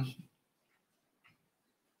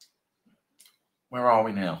 Where are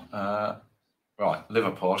we now? Right,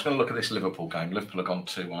 Liverpool. I was going to look at this Liverpool game. Liverpool have gone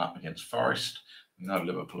 2-1 up against Forest. We know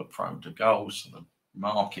Liverpool are prone to goals. So the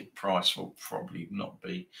market price will probably not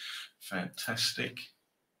be fantastic.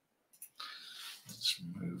 Let's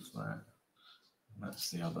move that. That's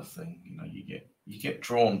the other thing. You know, you get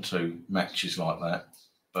drawn to matches like that,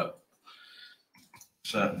 but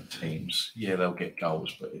certain teams, yeah, they'll get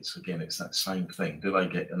goals, but it's that same thing. Do they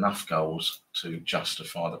get enough goals to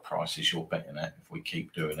justify the prices you're betting at if we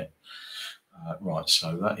keep doing it? Right,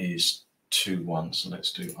 so that is 2-1. So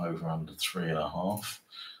let's do over under 3.5.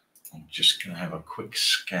 I'm just going to have a quick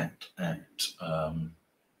scat at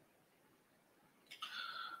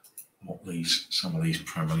what some of these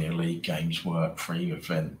Premier League games were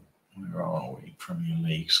pre-event. Where are we? Premier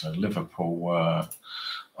League. So Liverpool were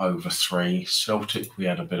over 3. Celtic, we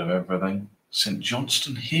had a bit of everything. St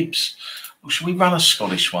Johnstone, Hibs. Well, should we run a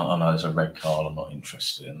Scottish one? I know there's a red card. I'm not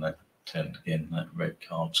interested in that. Again, that red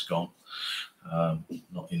card's gone.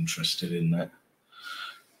 Not interested in that.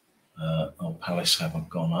 Palace haven't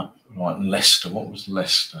gone up. Right, Leicester. What was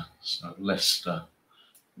Leicester? So Leicester,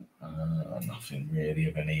 nothing really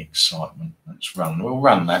of any excitement. Let's run. We'll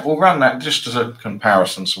run that. We'll run that just as a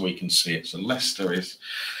comparison so we can see it. So Leicester is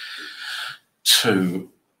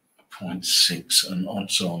 2.6 and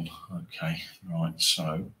odds on. Okay, right.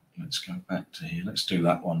 So let's go back to here. Let's do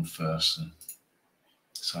that one first.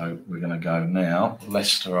 So we're going to go now.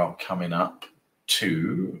 Leicester are coming up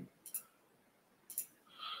to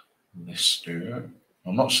Leicester.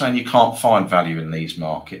 I'm not saying you can't find value in these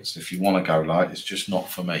markets. If you want to go light, it's just not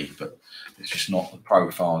for me, but it's just not the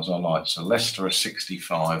profiles I like. So Leicester are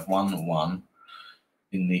 65, 1-1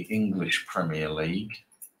 in the English Premier League.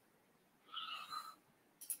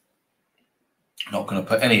 Not going to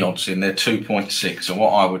put any odds in. They're 2.6. So what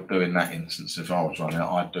I would do in that instance, if I was running it,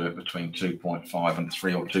 I'd do it between 2.5 and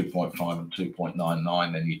 3, or 2.5 and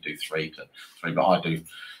 2.99. Then you do 3 to 3. But I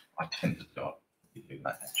tend to do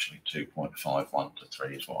that actually. 2.5, 1 to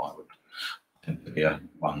 3 is what I would tend to be a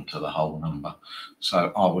 1 to the whole number.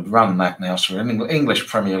 So I would run that now. So we're in the English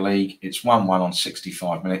Premier League. It's 1-1 on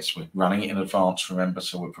 65 minutes. We're running it in advance, remember,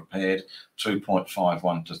 so we're prepared. 2.5,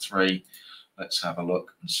 1 to 3. Let's have a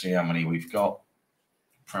look and see how many we've got.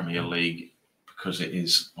 Premier League, because it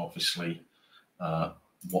is obviously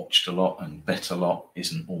watched a lot and bet a lot,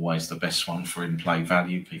 isn't always the best one for in-play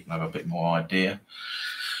value. People have a bit more idea.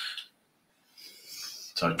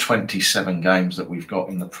 So 27 games that we've got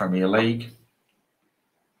in the Premier League.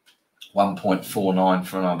 1.49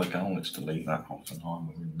 for another goal. Let's delete that. Hoffenheim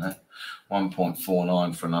were in that.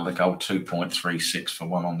 1.49 for another goal. 2.36 for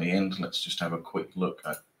one on the end. Let's just have a quick look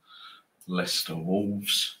at Leicester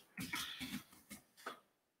Wolves.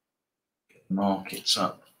 Markets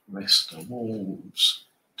up. Leicester Wolves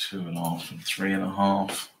 2.5 and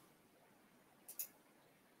 3.5.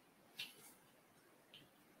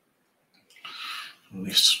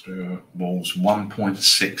 Leicester Wolves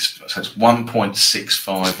 1.6. So it's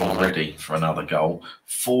 1.65 already for another goal.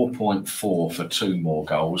 4.4 for 2 more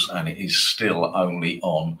goals, and it is still only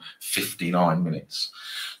on 59 minutes.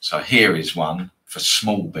 So here is one for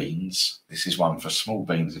small beans. This is one for small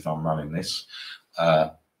beans if I'm running this.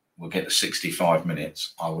 we'll get to 65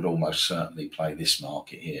 minutes, I would almost certainly play this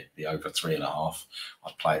market here, the over 3.5.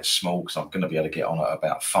 I'd play it small because I'm going to be able to get on at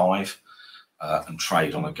about 5 and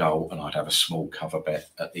trade on a goal, and I'd have a small cover bet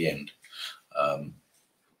at the end.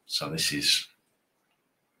 So this is,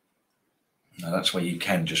 that's where you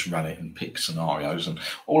can just run it and pick scenarios. And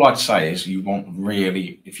all I'd say is you want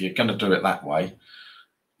really, if you're going to do it that way,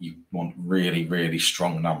 you want really, really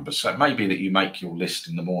strong numbers. So it may be that you make your list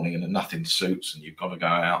in the morning and nothing suits and you've got to go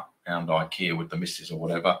out around IKEA with the missus or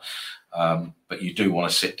whatever. But you do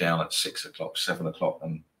want to sit down at 6 o'clock, 7 o'clock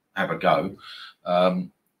and have a go.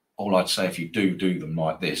 All I'd say, if you do them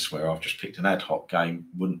like this, where I've just picked an ad hoc game,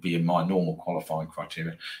 wouldn't be in my normal qualifying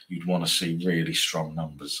criteria. You'd want to see really strong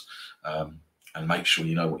numbers and make sure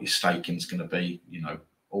you know what your staking is going to be. You know,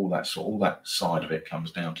 all that side of it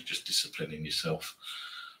comes down to just disciplining yourself.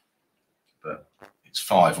 But it's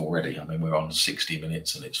 5 already. I mean, we're on 60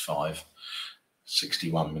 minutes and it's 5.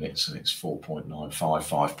 61 minutes and it's 4.95,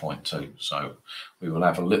 5.2. So we will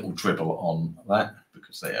have a little dribble on that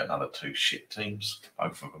because they're another 2 shit teams.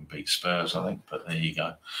 Both of them beat Spurs, I think. But there you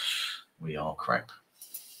go. We are crap.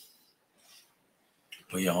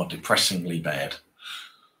 We are depressingly bad.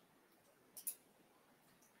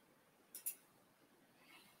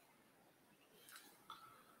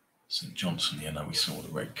 St Johnson, you know, we saw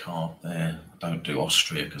the red card there. I don't do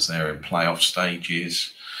Austria because they're in playoff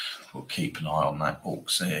stages. We'll keep an eye on that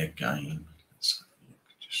Auxerre game. Let's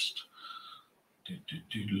just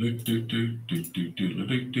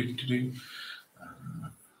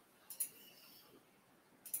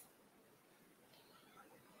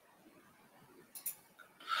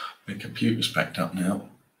the computer's backed up now.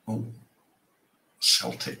 Oh,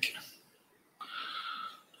 Celtic.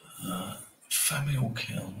 Family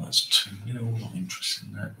kill, that's 2-0. Not interested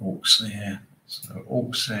in that. Auxerre. So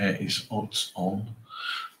Auxerre is odds on.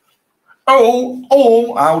 Oh,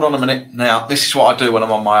 hold on a minute. Now, this is what I do when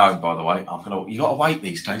I'm on my own, by the way. You got to wait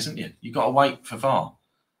these days, haven't you? You got to wait for VAR.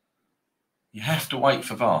 You have to wait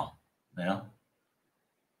for VAR now.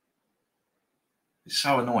 It's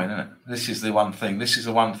so annoying, isn't it? This is the one thing. This is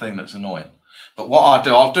the one thing that's annoying. But what I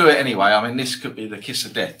do, I'll do it anyway. I mean, this could be the kiss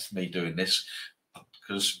of death, me doing this,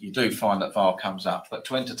 because you do find that VAR comes up. But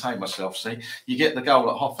to entertain myself, see, you get the goal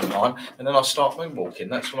at Hoffenheim, and then I start moonwalking.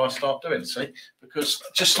 That's what I start doing, see? Because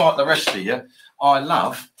just like the rest of you, I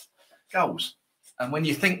love goals. And when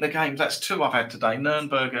you think the games, that's 2 I've had today.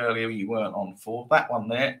 Nuremberg earlier, you weren't on for. That one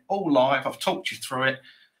there, all live. I've talked you through it.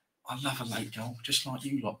 I love a late goal, just like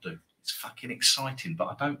you lot do. It's fucking exciting. But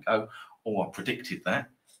I don't go, oh, I predicted that.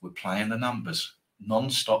 We're playing the numbers.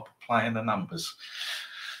 Non-stop playing the numbers.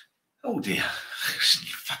 Oh, dear.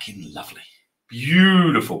 Fucking lovely.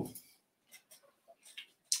 Beautiful.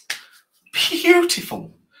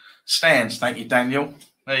 Beautiful. Stands. Thank you, Daniel.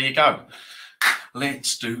 There you go.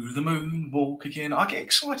 Let's do the moonwalk again. I get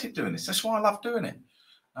excited doing this. That's why I love doing it.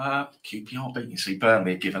 QPR beat. You see,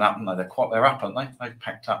 Burnley have given up, and they're up, aren't they? They've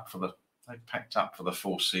packed up for the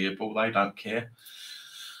foreseeable. They don't care.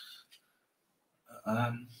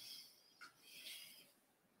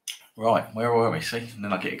 Right, where were we? See, and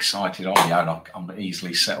then I get excited on my own. I'm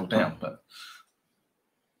easily settled down, but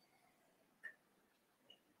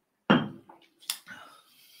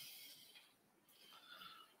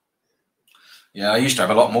yeah, I used to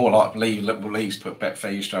have a lot more. Like Liverpool Leagues put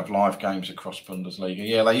Betfair used to have live games across Bundesliga.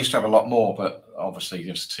 Yeah, they used to have a lot more, but obviously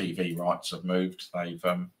just TV rights have moved. They've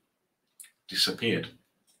disappeared.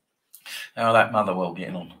 How that Motherwell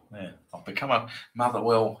getting on? Yeah, I've become a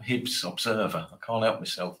Motherwell Hibs observer. I can't help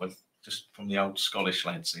myself with just from the old Scottish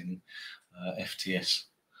lads in FTS.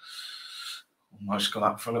 Almost got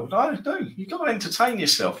up for a little. I do. You've got to entertain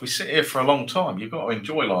yourself. We sit here for a long time. You've got to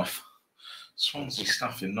enjoy life. Swansea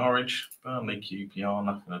stuff in Norwich. Burnley QPR,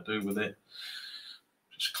 nothing to do with it.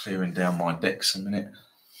 Just clearing down my decks a minute.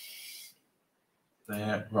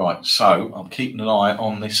 There. Right, so I'm keeping an eye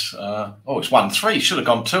on this. Oh, it's 1-3. Should have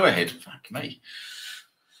gone 2 ahead. Fuck me.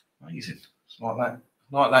 Amazing. It's like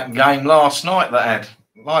that game last night that had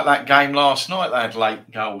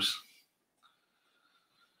late goals.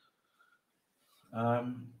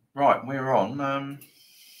 Right, we're on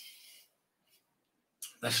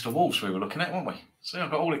Leicester Wolves we were looking at, weren't we? See, I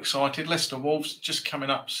got all excited. Leicester Wolves just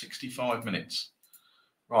coming up 65 minutes.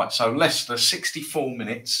 Right, so Leicester 64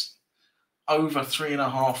 minutes, over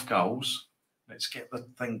 3.5 goals. Let's get the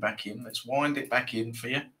thing back in. Let's wind it back in for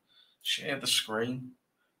you. Share the screen.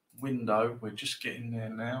 Window. We're just getting there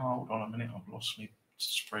now. Hold on a minute. I've lost my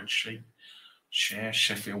spreadsheet. Share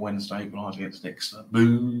Sheffield Wednesday live against Exeter.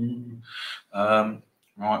 Boom.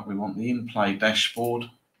 Right, we want the in-play dashboard.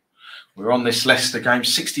 We're on this Leicester game,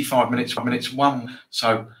 65 minutes, one.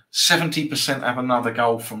 So 70% have another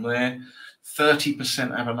goal from there.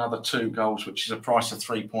 30% have another 2 goals, which is a price of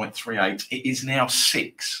 3.38. It is now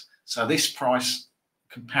 6. So this price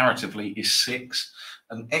comparatively is 6.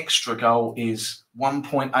 An extra goal is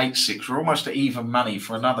 1.86. We're almost at even money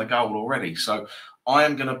for another goal already. So I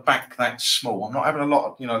am going to back that small. I'm not having a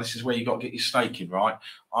lot of, this is where you got to get your stake in, right?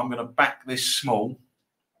 I'm going to back this small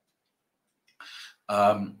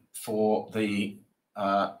for the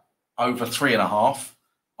over 3.5.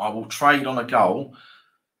 I will trade on a goal,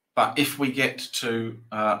 but if we get to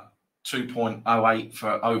 2.08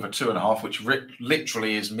 for over 2.5, which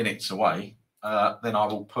literally is minutes away, then I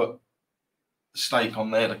will put the stake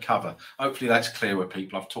on there to cover. Hopefully that's clear with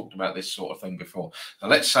people. I've talked about this sort of thing before. So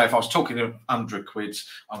let's say if I was talking to 100 quids,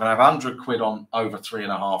 I'm going to have 100 quid on over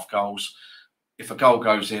 3.5 goals. If a goal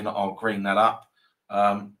goes in, I'll green that up.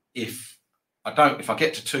 If I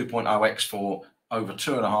get to 2.0x for over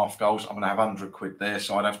 2.5 goals, I'm going to have 100 quid there.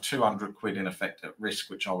 So I'd have 200 quid in effect at risk,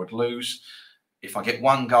 which I would lose. If I get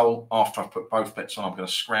 1 goal after I've put both bets on, I'm going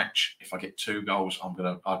to scratch. If I get 2 goals,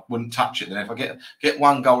 I wouldn't touch it. Then if I get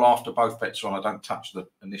 1 goal after both bets on, I don't touch the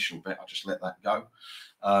initial bet. I just let that go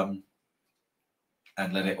and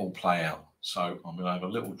let it all play out. So I'm going to have a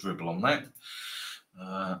little dribble on that.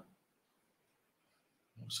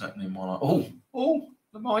 What's happening? Oh,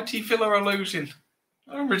 the mighty Villa are losing.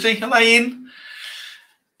 Oh, Rizzy, are they in?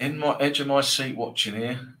 In my edge of my seat watching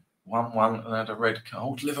here. 1-1 and had a red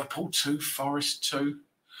card. Liverpool 2, Forest 2.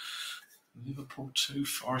 Liverpool 2,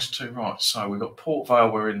 Forest 2. Right, so we've got Port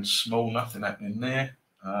Vale, we're in small, nothing happening there.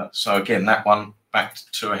 So again, that one back to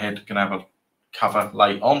 2 ahead, can have a cover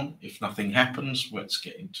late on if nothing happens. Let's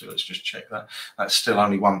get into it. Let's just check that. That's still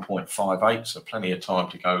only 1.58, so plenty of time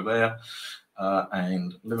to go there.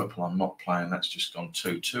 And Liverpool, I'm not playing. That's just gone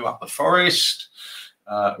 2-2 up the Forest.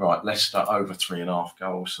 Right, Leicester over 3.5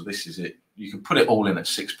 goals. So this is it. You can put it all in at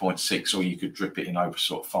 6.6, or you could drip it in over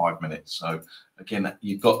sort of 5 minutes. So again,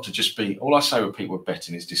 you've got to just be. All I say with people with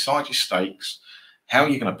betting is decide your stakes, how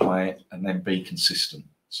you're going to play it, and then be consistent.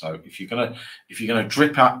 So if you're gonna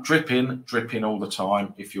drip in all the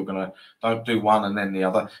time. If you're gonna don't do one and then the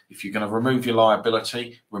other. If you're gonna remove your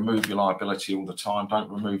liability all the time. Don't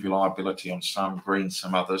remove your liability on some, green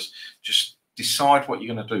some others. Just decide what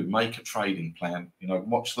you're going to do. Make a trading plan.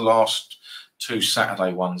 Watch the last 2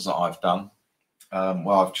 Saturday ones that I've done.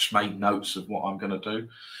 I've just made notes of what I'm going to do.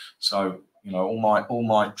 So all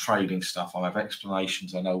my trading stuff, I have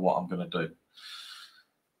explanations. I know what I'm going to do.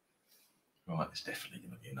 Right, there's definitely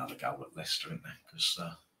going to be another goal at Leicester, isn't there? Because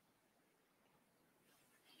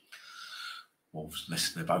Wolves,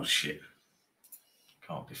 Leicester, they're both shit.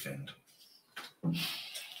 Can't defend.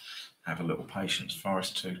 Have a little patience.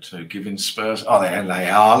 Forest 2-2. Giving Spurs. Oh, there they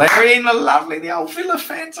are. They're in. The old Villa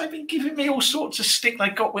fans. They've been giving me all sorts of stick. They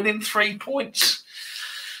got within 3 points.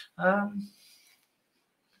 Get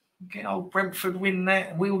old Brentford win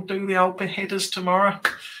that. We'll do the old beheaders tomorrow.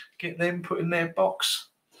 Get them put in their box.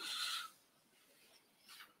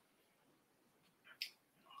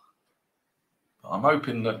 I'm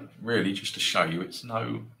hoping that really just to show you,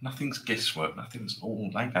 nothing's guesswork. Nothing's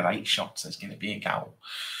they've had 8 shots. There's going to be a goal.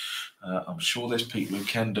 I'm sure there's people who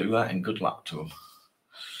can do that, and good luck to them.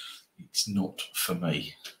 It's not for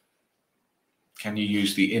me. Can you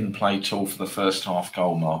use the in-play tool for the first half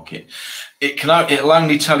goal market? It'll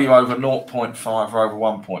only tell you over 0.5 or over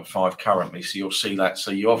 1.5 currently, so you'll see that. So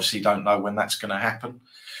you obviously don't know when that's going to happen.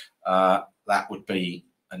 That would be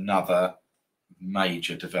another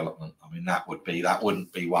major development. I mean, that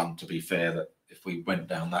wouldn't be one, to be fair, that if we went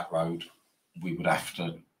down that road, we would have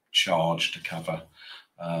to charge to cover.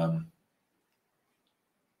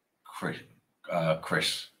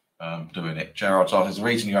 Chris doing it. Gerard's there's a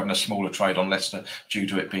reason you're having a smaller trade on Leicester due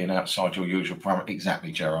to it being outside your usual parameter.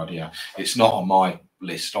 Exactly, Gerard. Yeah, it's not on my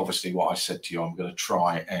list. Obviously, what I said to you, I'm going to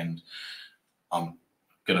try and I'm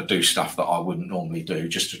going to do stuff that I wouldn't normally do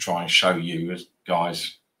just to try and show you as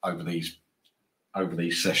guys over these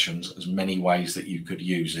sessions as many ways that you could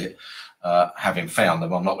use it. Having found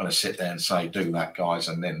them, I'm not going to sit there and say do that, guys,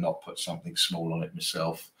 and then not put something small on it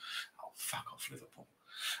myself. Oh, fuck off, Liverpool.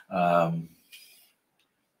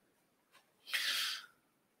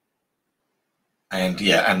 And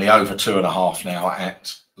the over 2.5 now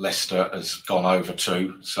at Leicester has gone over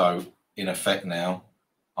 2. So in effect now,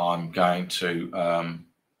 I'm going to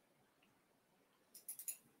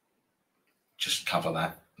just cover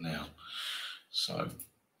that now. So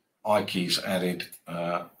Ikey's added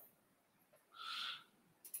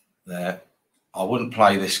there. I wouldn't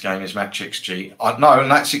play this game as match XG. No, and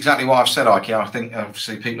that's exactly what I've said, Ike. I think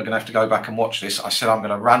obviously people are going to have to go back and watch this. I said I'm going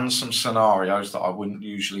to run some scenarios that I wouldn't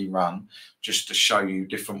usually run, just to show you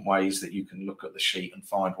different ways that you can look at the sheet and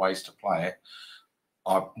find ways to play it.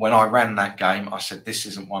 When I ran that game, I said this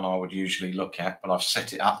isn't one I would usually look at, but I've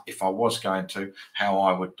set it up, if I was going to, how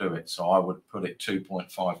I would do it. So I would put it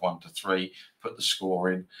 2.51 to 3, put the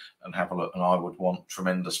score in and have a look, and I would want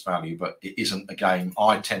tremendous value. But it isn't a game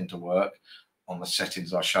I tend to work on the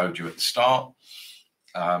settings I showed you at the start,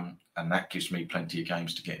 and that gives me plenty of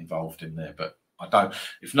games to get involved in there. But I don't,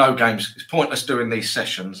 if no games, it's pointless doing these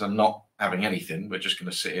sessions and not having anything. We're just going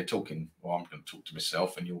to sit here talking, or I'm going to talk to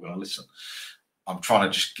myself and you're going to listen. I'm trying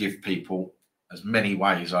to just give people as many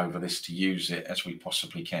ways over this to use it as we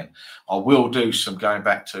possibly can. I will do some, going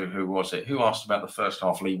back to, who was it? Who asked about the first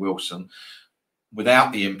half? Lee Wilson.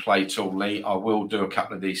 Without the in-play tool, Lee, I will do a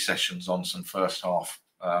couple of these sessions on some first half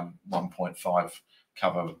 1.5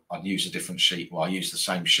 cover. I'd use a different sheet. Well, I use the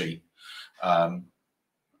same sheet,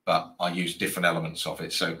 but I use different elements of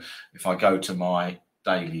it. So if I go to my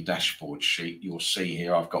daily dashboard sheet, you'll see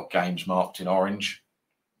here I've got games marked in orange.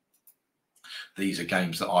 These are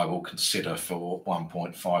games that I will consider for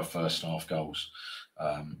 1.5 first half goals.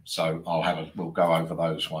 So we'll go over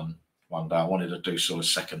those one day. I wanted to do sort of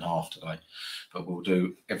second half today, but we'll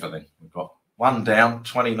do everything. We've got one down,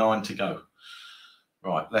 29 to go.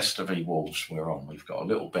 Right, Leicester v Wolves, we're on. We've got a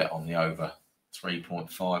little bet on the over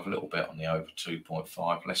 3.5, a little bit on the over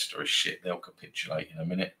 2.5. Leicester is shit. They'll capitulate in a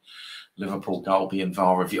minute. Liverpool goal being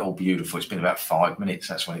VAR review. Oh, beautiful. It's been about 5 minutes.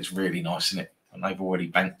 That's when it's really nice, isn't it? And they've already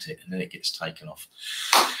banked it, and then it gets taken off.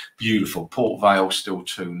 Beautiful. Port Vale still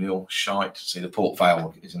 2-0. Shite. See, the Port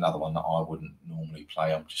Vale is another one that I wouldn't normally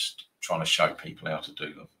play. I'm just trying to show people how to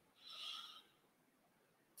do them.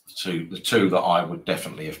 The two that I would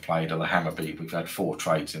definitely have played are the Hammarby. We've had 4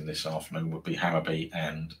 trades in this afternoon. Would be Hammarby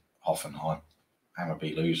and Hoffenheim.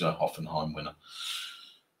 Hammarby loser, Hoffenheim winner.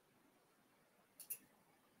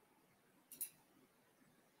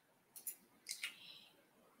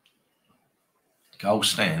 Goal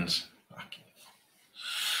stands.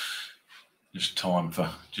 Just time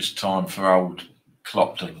for old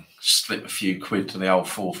Klopp to slip a few quid to the old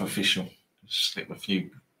fourth official. Just slip a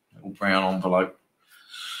few little brown envelope.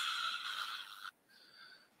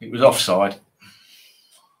 It was offside.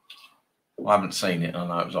 I haven't seen it. I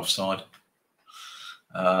know it was offside.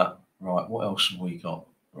 Right, what else have we got?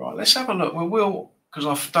 Right, let's have a look. We'll because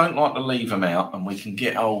I don't like to leave them out, and we can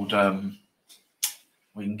get old Dylan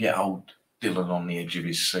on the edge of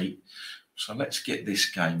his seat. So let's get this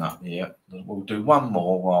game up here. We'll do one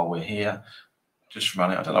more while we're here. Just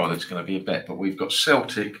run it. I don't know whether it's going to be a bet, but we've got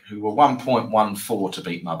Celtic, who were 1.14 to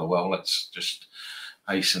beat Motherwell. Let's just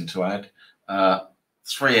hasten to add.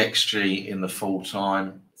 3 XG in the full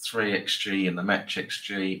time, 3 XG in the match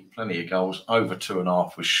XG, plenty of goals. Over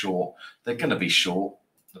 2.5 was short. They're going to be short.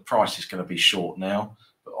 The price is going to be short now.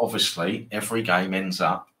 But obviously, every game ends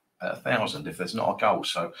up at 1,000 if there's not a goal.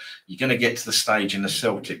 So you're going to get to the stage in the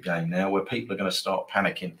Celtic game now where people are going to start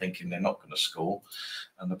panicking, thinking they're not going to score,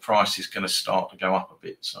 and the price is going to start to go up a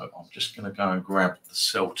bit. So I'm just going to go and grab the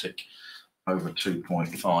Celtic over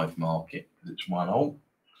 2.5 market. It's 1-1.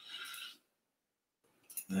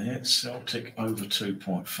 There, Celtic over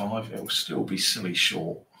 2.5. It'll still be silly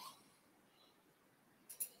short.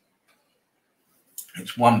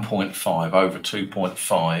 It's 1.5 over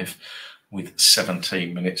 2.5 with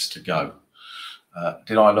 17 minutes to go.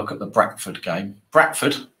 Did I look at the Bradford game?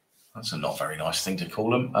 Bradford? That's a not very nice thing to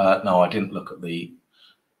call them. No, I didn't look at the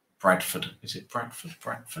Bradford. Is it Bradford?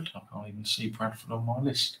 Bradford? I can't even see Bradford on my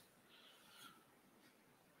list.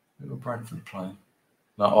 Who were Bradford playing?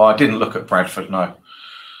 No, I didn't look at Bradford, no.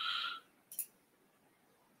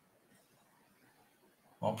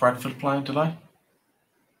 Are Bradford playing today?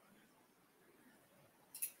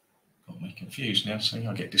 Got me confused now, see,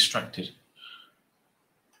 I get distracted.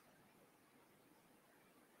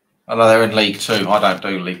 I know they're in League 2. I don't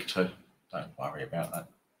do League 2. Don't worry about that.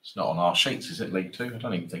 It's not on our sheets, is it, League 2? I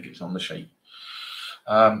don't even think it's on the sheet.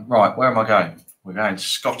 Right, where am I going? We're going to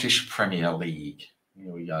Scottish Premier League.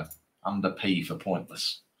 Here we go. Under P for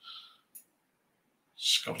pointless.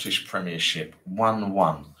 Scottish Premiership,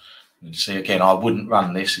 1-1. You see, again, I wouldn't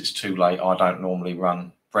run this. It's too late. I don't normally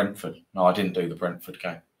run Brentford. No, I didn't do the Brentford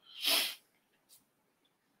game.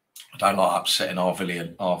 I don't like upsetting our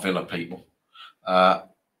Villa people.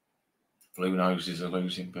 Blue Noses are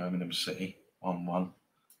losing. Birmingham City, 1-1.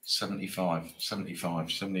 75.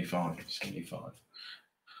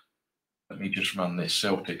 Let me just run this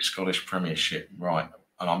Celtic Scottish Premiership. Right.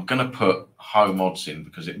 And I'm going to put home odds in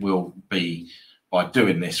because it will be by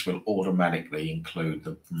doing this, we'll automatically include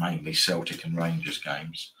the mainly Celtic and Rangers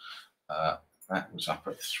games. That was up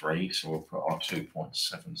at 3, so we'll put our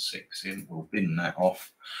 2.76 in. We'll bin that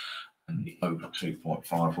off. And the over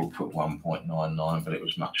 2.5, we'll put 1.99, but it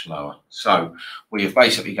was much lower. So we have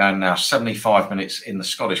basically gone now 75 minutes in the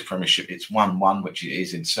Scottish Premiership. It's 1-1, which it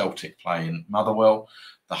is in Celtic playing Motherwell.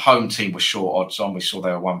 The home team was short odds on. We saw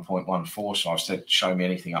they were 1.14, so I said, show me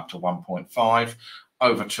anything up to 1.5.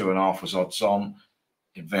 Over 2.5 was odds on.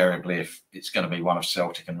 Invariably, if it's going to be one of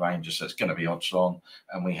Celtic and Rangers, so it's going to be odds on.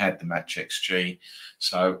 And we had the match XG.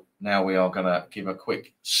 So now we are going to give a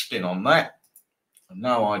quick spin on that.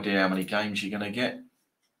 No idea how many games you're going to get.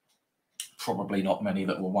 Probably not many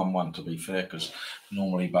that were 1-1, to be fair, because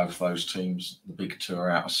normally both those teams, the big two, are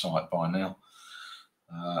out of sight by now.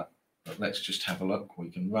 But let's just have a look. We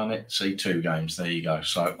can run it. See, 2 games. There you go.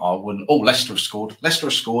 So I wouldn't. Oh, Leicester have scored. Leicester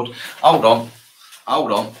have scored. Hold on.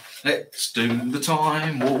 Hold on. Let's do the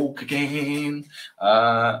time walk again.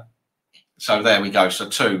 So there we go. So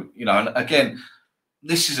 2. You know, and again,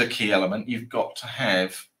 this is a key element. You've got to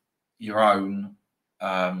have your own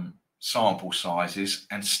sample sizes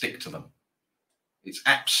and stick to them. It's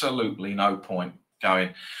absolutely no point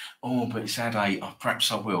going, oh, but it's had 8,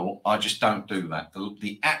 perhaps I will. I just don't do that.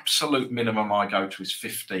 The absolute minimum I go to is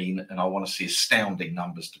 15, and I want to see astounding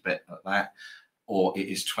numbers to bet at that, or it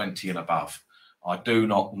is 20 and above. I do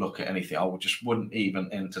not look at anything. I just wouldn't even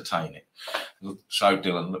entertain it. So,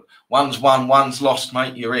 Dylan, look, one's won, one's lost,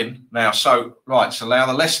 mate. You're in now. So, right. So now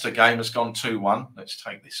the Leicester game has gone 2-1. Let's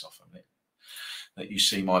take this off a minute. That you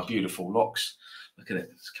see my beautiful locks. Look at it.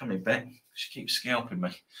 It's coming back. She keeps scalping me.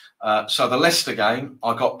 So the Leicester game,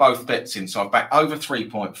 I got both bets in. So I backed over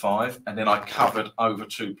 3.5 and then I covered over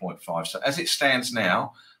 2.5. So as it stands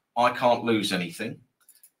now, I can't lose anything.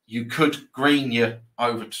 You could green your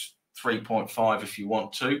over 3.5 if you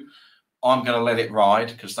want to. I'm going to let it ride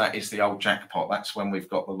because that is the old jackpot. That's when we've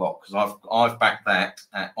got the lot, because I've backed that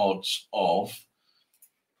at odds of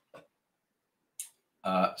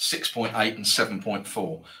 6.8 and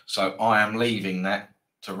 7.4. So I am leaving that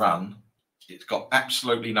to run. It's got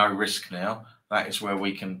absolutely no risk now. That is where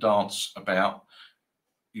we can dance about.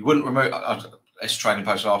 You wouldn't remove. S Trading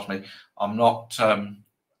Post asked me. I'm not, and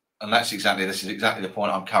this is exactly the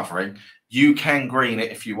point I'm covering. You can green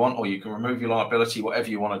it if you want, or you can remove your liability, whatever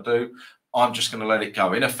you want to do. I'm just going to let it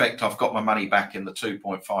go. In effect, I've got my money back in the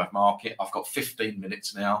 2.5 market. I've got 15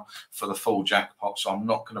 minutes now for the full jackpot, so I'm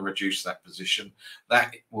not going to reduce that position.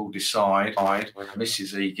 That will decide whether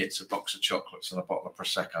Mrs. E gets a box of chocolates and a bottle of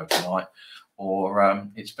Prosecco tonight, or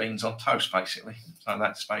it's beans on toast, basically. So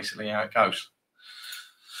that's basically how it goes.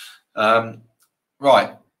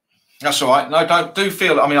 Right. That's all right. No, I do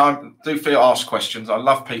feel ask questions. I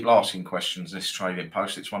love people asking questions. This trading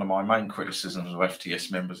post. It's one of my main criticisms of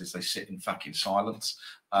FTS members is they sit in fucking silence.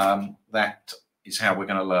 That is how we're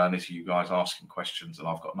going to learn, is you guys asking questions, and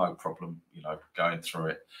I've got no problem, you know, going through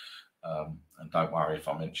it. And don't worry if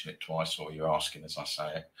I mention it twice or you're asking as I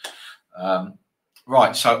say it.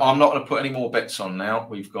 Right, so I'm not going to put any more bets on now.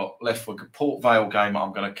 We've got left with a Port Vale game.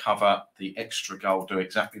 I'm going to cover the extra goal. Do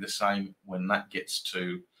exactly the same when that gets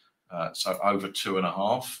to. So over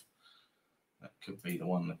 2.5. That could be the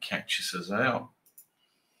one that catches us out.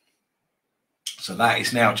 So that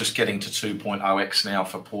is now just getting to 2.0x now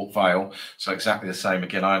for Port Vale. So exactly the same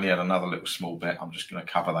again. I only had another little small bet. I'm just going to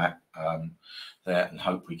cover that there and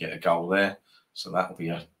hope we get a goal there. So that will be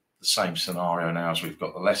the same scenario now as we've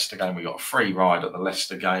got the Leicester game. We've got a free ride at the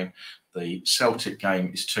Leicester game. The Celtic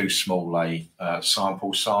game is too small a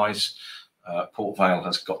sample size. Port Vale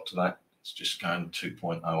has got to that. It's just going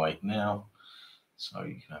 2.08 now. So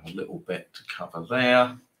you can have a little bit to cover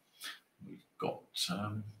there. We've got,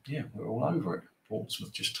 yeah, we're all over it.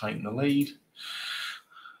 Portsmouth just taking the lead.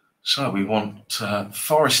 So we want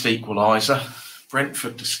Forest equaliser,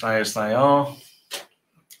 Brentford to stay as they are.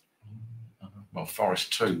 Well,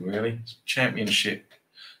 Forest 2, really. Championship,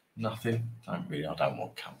 nothing. I don't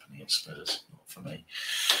want company at Spurs, not for me.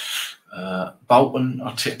 Bolton,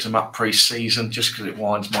 I tipped them up pre-season just because it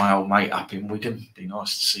winds my old mate up in Wigan. Be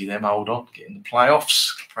nice to see them hold on, get in the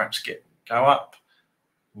playoffs, perhaps go up.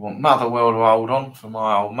 We want Motherwell to hold on for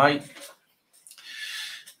my old mate.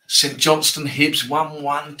 St Johnstone, Hibs,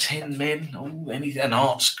 1-1, 10 men. Oh, anything. And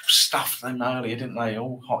Arts stuffed them earlier, didn't they?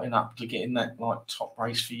 All hotting up to get in that like top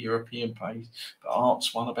race for European pace. But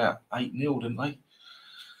Arts won about 8-0, didn't they?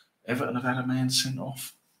 Everton have had a man sent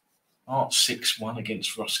off. Arts 6-1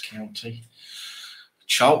 against Ross County.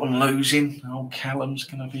 Charlton losing. Old Callum's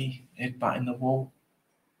going to be headbutting the wall.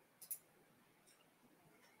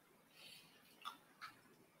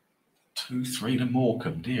 Two, 3 to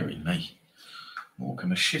Morecambe, dearie me.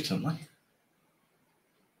 Morecambe are shit, aren't they?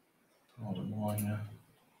 Pardon my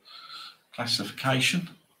classification.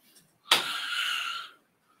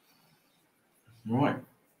 Right.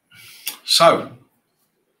 So,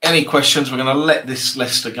 any questions? We're going to let this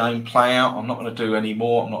Leicester game play out. I'm not going to do any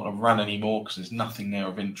more. I'm not going to run any more because there's nothing there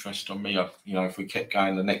of interest on me. If we kept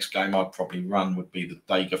going, the next game I'd probably run would be the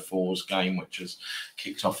Degerfors game, which has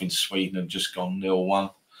kicked off in Sweden and just gone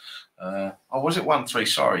 0-1. Was it 1-3?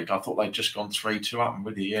 Sorry, I thought they'd just gone 3-2 up. I'm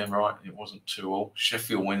with you. Yeah, right. It wasn't 2-2.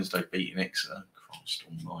 Sheffield Wednesday beating Exeter. Christ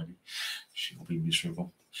almighty. She'll be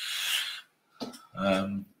miserable.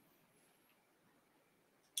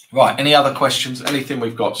 Right, any other questions? Anything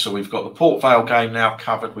we've got? So we've got the Port Vale game now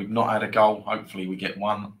covered. We've not had a goal. Hopefully we get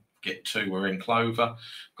one, get two. We're in clover.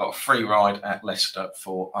 Got a free ride at Leicester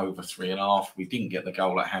for over 3.5. We didn't get the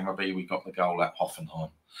goal at Hammarby. We got the goal at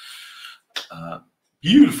Hoffenheim.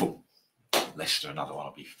 Beautiful. Leicester, another one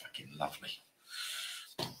will be fucking lovely.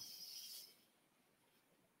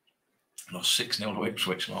 Lost 6-0 to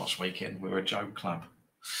Ipswich last weekend. We're a joke club.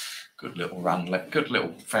 Good little run. Good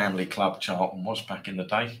little family club Charlton was back in the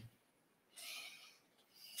day.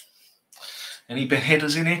 Any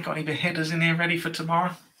beheaders in here? Got any beheaders in here ready for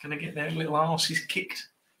tomorrow? Going to get their little arses kicked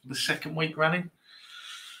for the second week running?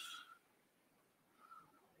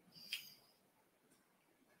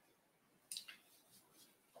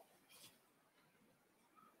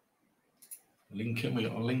 Lincoln, we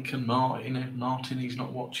got a Lincoln Martin. Martin, he's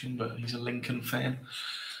not watching, but he's a Lincoln fan.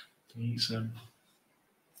 He's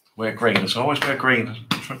wear green. So I always wear green.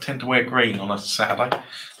 I tend to wear green on a Saturday.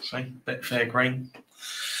 See, Betfair green.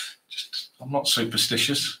 I'm not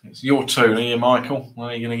superstitious. It's your turn here, Michael.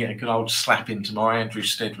 Well, you're going to get a good old slap in tomorrow. Andrew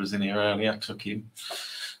Stead was in here earlier. Took him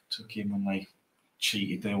when they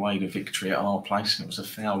cheated their way to victory at our place. And it was a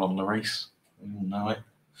foul on Lloris. We all know it.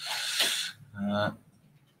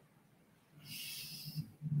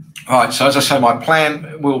 Right, so as I say, my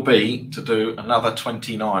plan will be to do another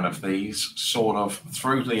 29 of these sort of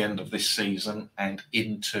through the end of this season and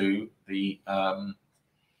into the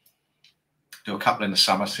do a couple in the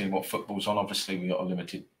summer, seeing what football's on. Obviously, we got a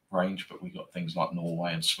limited range, but we got things like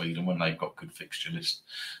Norway and Sweden when they've got good fixture list,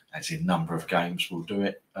 as in number of games, we'll do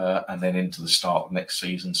it, and then into the start of next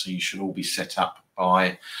season. So you should all be set up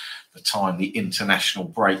by the time the international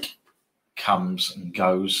break comes and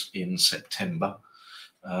goes in September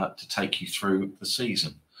to take you through the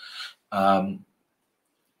season.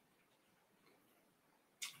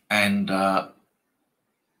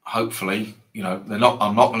 Hopefully, I'm not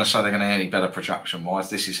going to say they're going to get any better production wise.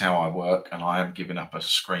 This is how I work, and I am giving up a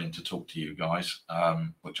screen to talk to you guys,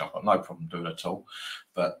 which I've got no problem doing at all.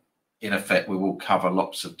 But in effect, we will cover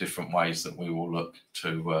lots of different ways that we will look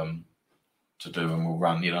to do, and we'll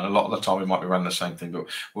run. A lot of the time we might be running the same thing, but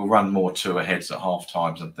we'll run more two aheads at half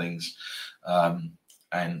times and things,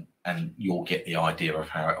 and you'll get the idea of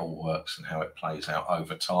how it all works and how it plays out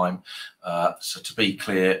over time. So to be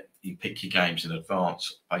clear, you pick your games in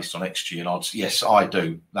advance based on XG and odds. Yes, I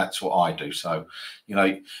do. That's what I do. So,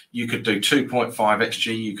 you could do 2.5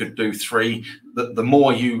 XG, you could do 3. The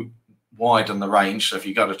more you widen the range, so if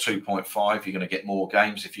you go to 2.5, you're going to get more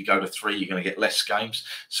games. If you go to 3, you're going to get less games.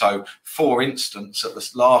 So, for instance, at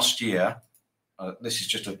this last year, this is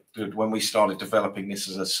just when we started developing this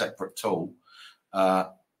as a separate tool,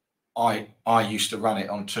 I used to run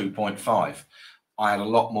it on 2.5. I had a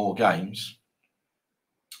lot more games,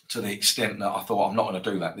 to the extent that I thought, I'm not going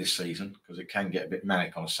to do that this season because it can get a bit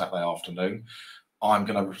manic on a Saturday afternoon. I'm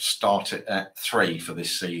going to start it at 3 for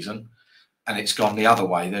this season, and it's gone the other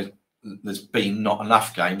way. There's been not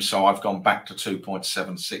enough games, so I've gone back to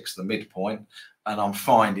 2.76, the midpoint, and I'm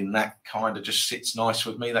finding that kind of just sits nice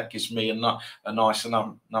with me. That gives me a nicer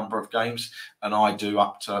number of games, and I do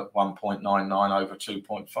up to 1.99 over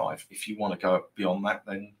 2.5. If you want to go beyond that,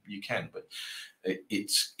 then you can, but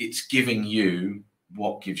it's giving you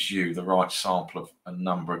what gives you the right sample of a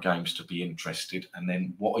number of games to be interested, and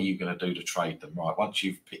then what are you going to do to trade them? Right, once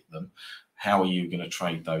you've picked them, how are you going to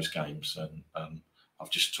trade those games? And I've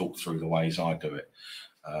just talked through the ways I do it.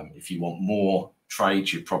 If you want more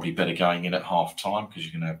trades, you're probably better going in at half time because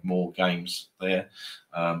you're going to have more games there.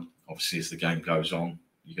 Obviously, as the game goes on,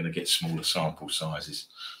 you're going to get smaller sample sizes.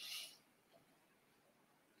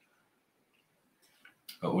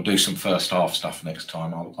 But we'll do some first half stuff next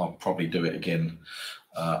time. I'll probably do it again.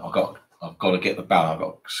 I've got to get the ballot. I've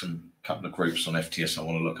got couple of groups on FTS I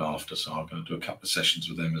want to look after, so I'm going to do a couple of sessions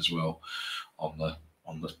with them as well on the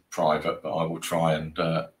private. But I will try and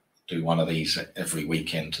do one of these every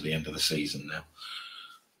weekend to the end of the season now.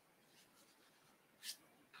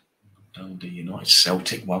 Dundee United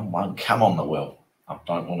Celtic 1-1. Come on, the will. I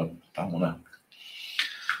don't want to.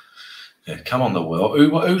 Yeah, come on the world.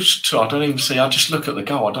 Who's? I don't even see. I just look at the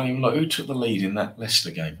goal. I don't even look. Who took the lead in that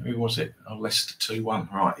Leicester game? Who was it? Oh, Leicester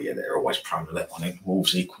 2-1. Right, yeah, they're always prone to let one in.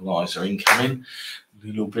 Wolves equaliser incoming. A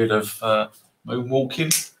little bit of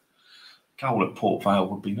moonwalking. Goal at Port Vale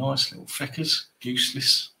would be nice. Little feckers.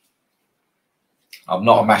 Useless. I'm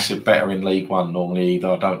not a massive bettor in League One normally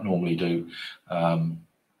either. I don't normally do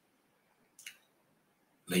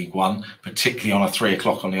League One, particularly on a 3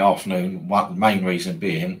 o'clock on the afternoon. One main reason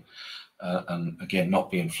being, and again,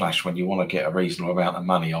 not being flash when you want to get a reasonable amount of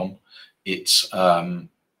money on, it's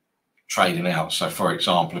trading out. So, for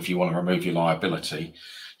example, if you want to remove your liability,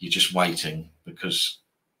 you're just waiting because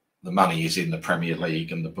the money is in the Premier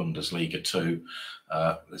League and the Bundesliga too.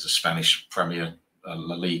 There's a Spanish Premier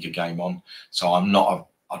La Liga game on. So I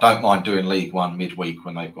don't mind doing League One midweek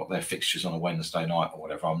when they've got their fixtures on a Wednesday night or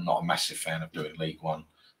whatever. I'm not a massive fan of doing League One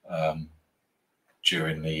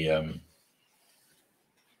during the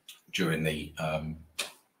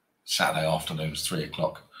Saturday afternoons, 3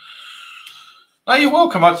 o'clock. No, you're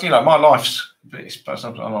welcome. My life's,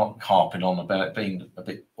 I'm not harping on about it being a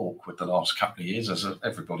bit awkward the last couple of years, as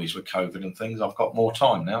everybody's with COVID and things. I've got more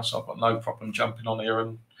time now, so I've got no problem jumping on here.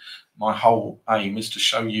 And my whole aim is to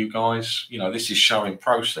show you guys, this is showing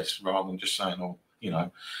process rather than just saying,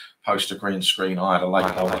 post a green screen. I had a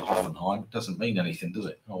late goal at Hoffenheim. It doesn't mean anything, does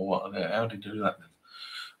it? How did you do that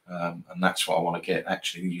then? And that's what I want to get.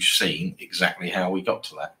 Actually, you've seen exactly how we got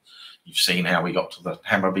to that. You've seen how we got to the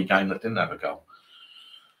Hammarby game that didn't have a goal.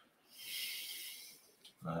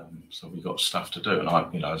 So we've got stuff to do. And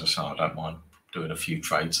as I say, I don't mind doing a few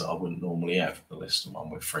trades that I wouldn't normally have. The Leicester one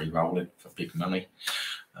with free rolling for big money.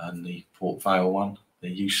 And the Port Vale one, they're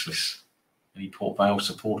useless. Any Port Vale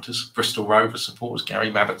supporters? Bristol Rovers supporters? Gary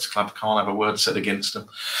Mabbott's club, can't have a word said against them.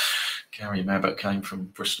 Gary Mabbott came from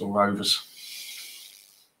Bristol Rovers.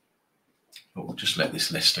 But we'll just let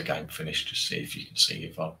this Leicester game finish, just see if you can see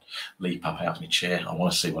if I leap up out of my chair. I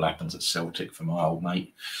want to see what happens at Celtic for my old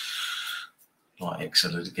mate. Like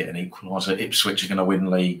Exeter to get an equaliser. Ipswich are going to win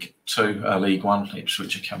League One.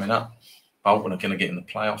 Ipswich are coming up. Bolton are going to get in the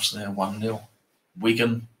playoffs there, 1-0.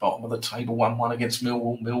 Wigan, bottom of the table, 1-1 against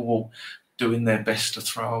Millwall. Millwall doing their best to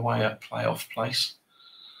throw away a playoff place.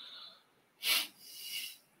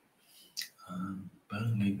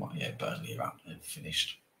 Burnley, Burnley are up. They've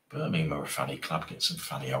finished. Birmingham are a funny club, get some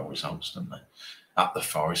funny old results, don't they? Up the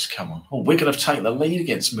Forest, come on. Oh, Wigan have taken the lead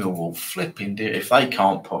against Millwall. Flipping dear. If they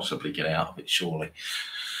can't possibly get out of it, surely.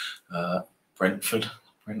 Brentford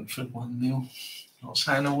 1-0. Not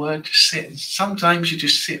saying a word, just sit. Sometimes you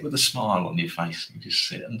just sit with a smile on your face. You just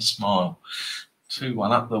sit and smile.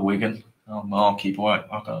 2-1 up the Wigan. Oh, Marky boy,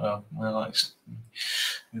 I don't know. Well,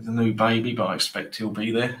 with a new baby, but I expect he'll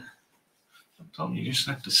be there. Sometimes you just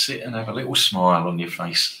have to sit and have a little smile on your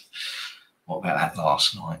face. What about that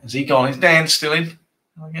last night? Has he gone? Is Dan still in?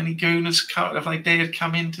 Any gooners? Have they dared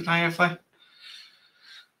come in today? Have they?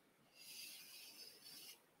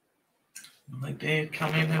 Dared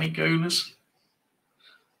come in? Any gooners?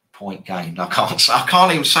 Point gained. I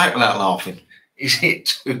can't even say it without laughing. Is it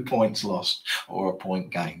 2 points lost or a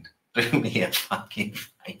point gained? Do me a fucking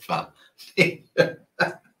favour.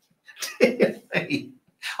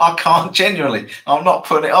 I can't, genuinely. I'm not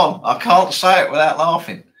putting it on. I can't say it without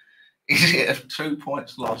laughing. Is it 2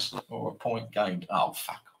 points lost or a point gained? Oh,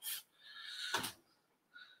 fuck off.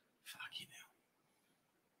 Fucking hell.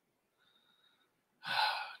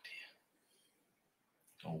 Oh,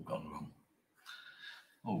 dear. All gone wrong.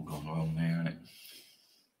 All gone wrong there, isn't it?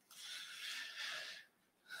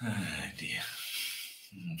 Oh, dear.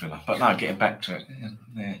 But no, getting back to it.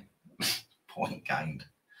 Yeah. Point gained.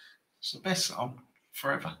 It's the best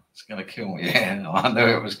forever. It's going to kill me. Yeah, I knew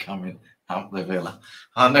it was coming. Up the Villa.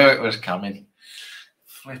 I knew it was coming.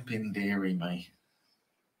 Flipping dearie me.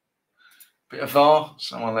 Bit of VAR.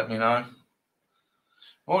 Someone let me know.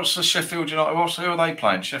 What's the Sheffield United? Who are they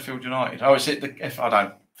playing? Sheffield United. Oh, is it I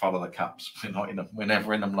don't follow the cups. We're not in them. We're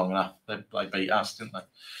never in them long enough. They beat us, didn't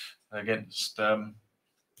they? Against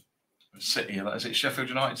City. Is it Sheffield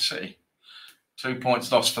United City? 2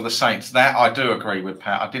 points lost for the Saints. That I do agree with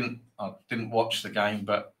Pat. I didn't watch the game,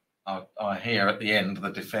 but I hear at the end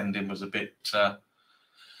the defending was a bit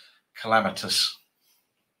calamitous.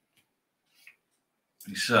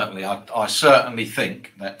 I certainly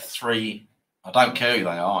think that I don't care who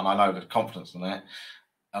they are, and I know there's confidence in that,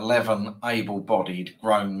 11 able-bodied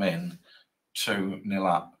grown men, 2-0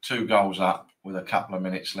 up, 2 goals up with a couple of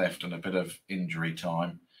minutes left and a bit of injury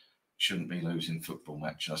time, shouldn't be losing football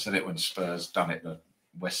matches. I said it when Spurs done it at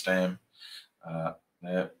West Ham.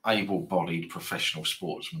 They're able-bodied professional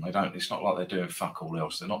sportsmen. It's not like they're doing fuck all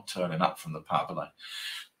else. They're not turning up from the pub, are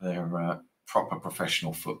they? They're proper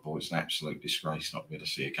professional football, it's an absolute disgrace not to be able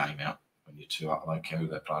to see a game out when you're two up. I don't care who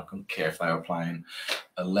they're playing. I couldn't care if they were playing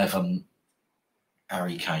 11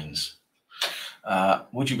 Harry Kanes.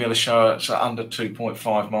 Would you be able to show us under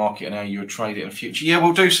 2.5 market and how you would trade it in the future? Yeah,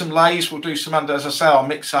 we'll do some lays. We'll do some under. As I say, I'll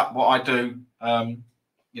mix up what I do.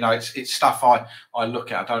 You know, it's stuff I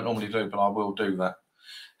look at. I don't normally do, but I will do that.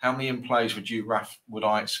 How many in plays would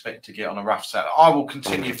I expect to get on a rough set? I will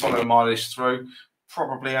continue following my list through.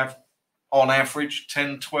 Probably have, on average,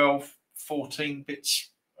 10, 12, 14 bits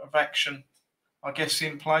of action, I guess,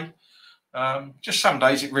 in play. Just some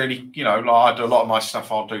days it really, you know, like I do a lot of my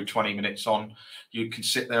stuff, I'll do 20 minutes on. You can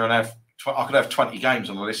sit there and have, I could have 20 games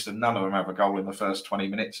on the list and none of them have a goal in the first 20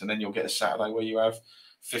 minutes. And then you'll get a Saturday where you have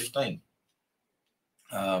 15.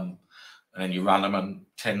 And then you run them and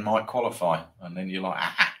 10 might qualify. And then you're like,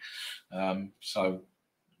 so,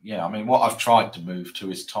 yeah, I mean, what I've tried to move to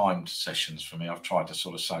is timed sessions for me. I've tried to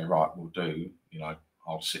sort of say, right, we'll do, you know,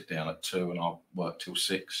 I'll sit down at 2 and I'll work till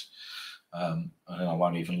 6. And then I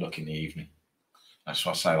won't even look in the evening. That's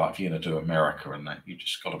why I say, like, if you're going to do America and that, you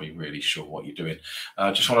just got to be really sure what you're doing.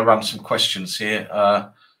 Just want to run some questions here.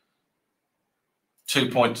 2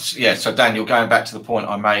 points. Yeah, so Daniel, going back to the point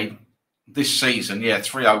I made, this season, yeah,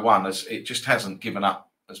 301, it just hasn't given up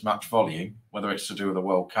as much volume, whether it's to do with the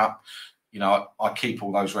World Cup. You know, I keep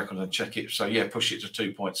all those records and check it. So, yeah, push it to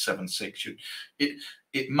 2.76.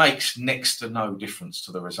 It makes next to no difference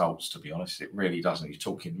to the results, to be honest. It really doesn't. You're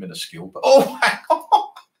talking minuscule. But, oh, hang on.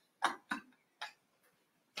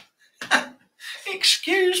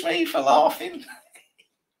 Excuse me for laughing.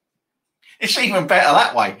 It's even better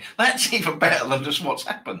that way. That's even better than just what's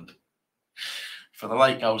happened. For the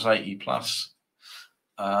late goals, 80 plus,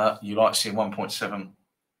 you like seeing 1.7.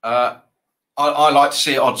 I like to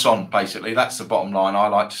see it odds on, basically. That's the bottom line. I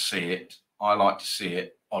like to see it. I like to see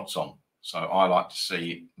it odds on. So I like to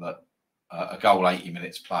see that a goal 80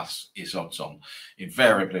 minutes plus is odds on.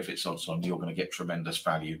 Invariably, if it's odds on, you're going to get tremendous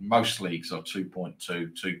value. Most leagues are 2.2,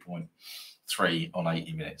 2.3 on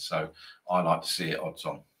 80 minutes. So I like to see it odds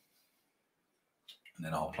on. And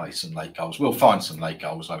then I'll play some late goals. We'll find some late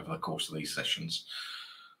goals over the course of these sessions.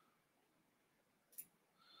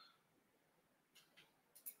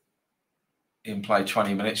 In play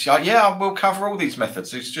 20 minutes. Yeah, we'll cover all these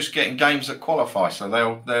methods. It's just getting games that qualify. So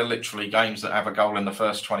they're literally games that have a goal in the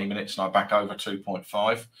first 20 minutes and I back over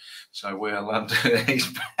 2.5. So we'll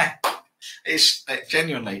it's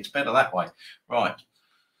genuinely, it's better that way. Right.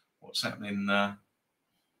 What's happening?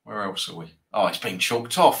 Where else are we? Oh, it's been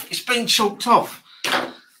chalked off. It's been chalked off.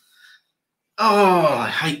 Oh, I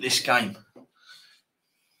hate this game.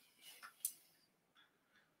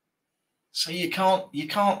 So you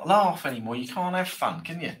can't laugh anymore. You can't have fun,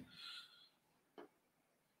 can you?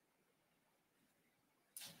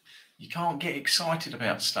 You can't get excited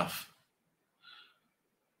about stuff.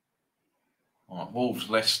 All right, Wolves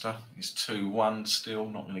Leicester is 2-1 still.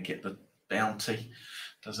 Not going to get the bounty.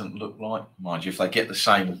 Doesn't look like. Mind you, if they get the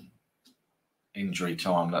same injury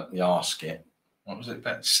time that the Arse get, what was it,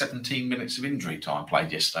 about 17 minutes of injury time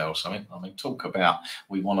played yesterday or something? I mean, talk about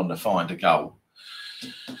we want them to find a goal.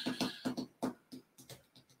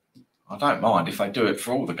 I don't mind if they do it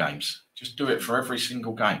for all the games. Just do it for every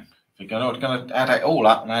single game. If you're going to add it all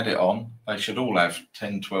up and add it on, they should all have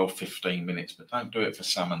 10, 12, 15 minutes, but don't do it for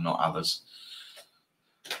some and not others.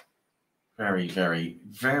 Very, very,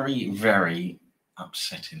 very, very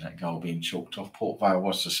upsetting, that goal being chalked off. Port Vale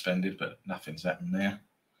was suspended, but nothing's happened there.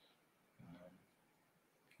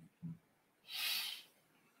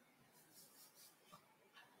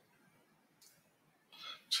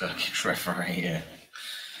 Turkish referee, yeah.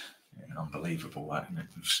 Unbelievable, that, isn't it?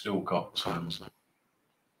 We've still got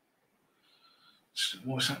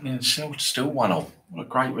what's happening? Still 1-0. What a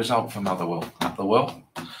great result for Motherwell. Motherwell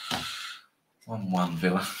 1-1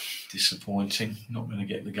 Villa. Disappointing. Not going to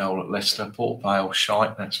get the goal at Leicester. Port Vale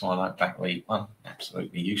shite. That's why I don't back League One.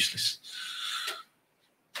 Absolutely useless.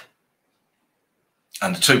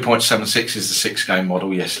 And the 2.76 is the 6-game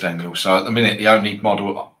model, yes, Daniel. So at the minute, the only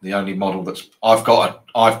model that's I've got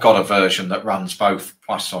a version that runs both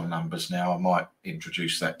plus on numbers now. I might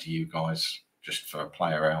introduce that to you guys just for a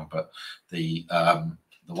play around, but the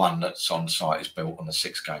one that's on site is built on the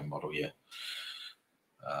 6-game model. Yeah.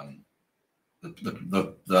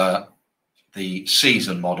 The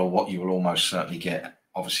season model, what you will almost certainly get.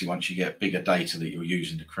 Obviously, once you get bigger data that you're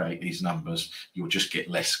using to create these numbers, you'll just get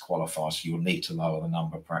less qualifiers. So you'll need to lower the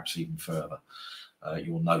number perhaps even further.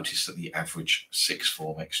 You'll notice that the average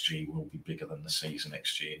 6-form XG will be bigger than the season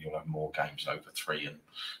XG, and you'll have more games over 3 and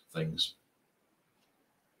things.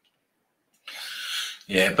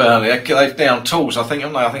 Yeah, Burnley, they've down tools, I think,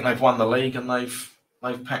 haven't they? I think they've won the league and they've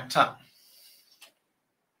packed up.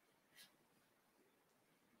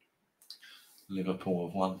 Liverpool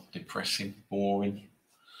have won. Depressing, boring.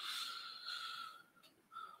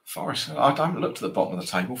 Forest, I don't look to the bottom of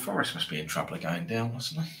the table. Forest must be in trouble of going down,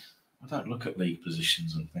 mustn't they? I don't look at league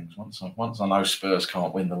positions and things. Once I know Spurs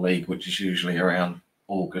can't win the league, which is usually around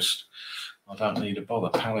August, I don't need to bother.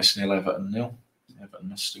 Palace 0, Everton 0. Everton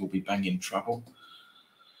must still be banging trouble.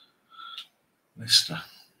 Leicester,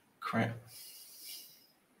 crap.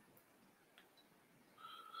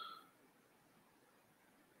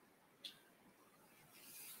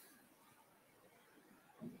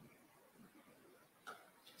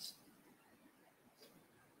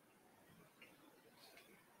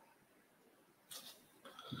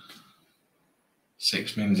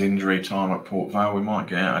 Six Min's injury time at Port Vale. We might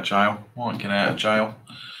get out of jail.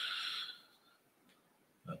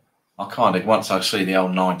 I kind of, once I see the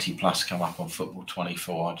old 90 plus come up on Football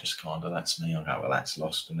 24, I just kind of, that's me. I go, well, that's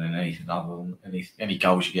lost. And then anything other than any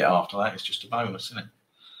goals you get after that, it's just a bonus, isn't it?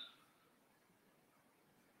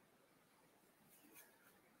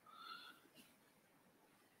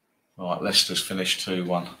 Right, Leicester's finished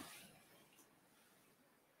 2-1.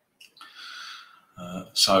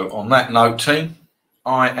 So on that note, team,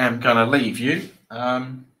 I am going to leave you.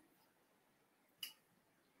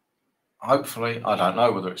 Hopefully, I don't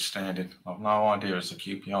know whether it's standing. I've no idea. Is the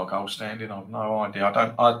QPR goal standing? I've no idea.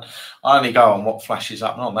 I only go on what flashes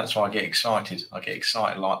up and on. That's why I get excited. I get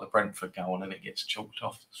excited like the Brentford goal and then it gets chalked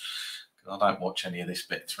off. I don't watch any of this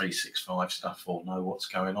Bet365 stuff or know what's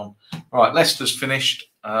going on. Right, Leicester's finished.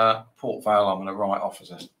 Port Vale, I'm going to write off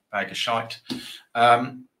as a bag of shite.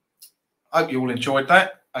 Hope you all enjoyed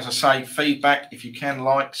that. As I say, feedback, if you can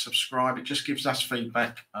like, subscribe, it just gives us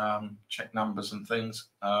feedback. Check numbers and things.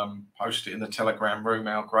 Post it in the Telegram room,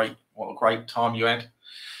 what a great time you had.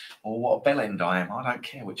 Or what a bell end I am. I don't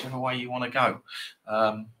care, whichever way you want to go.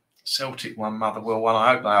 Celtic won, Motherwell won.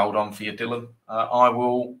 I hope they hold on for you, Dylan. I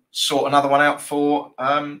will sort another one out for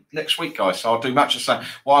next week, guys. So I'll do much the same.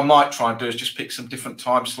 What I might try and do is just pick some different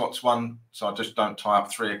time slots. One, so I just don't tie up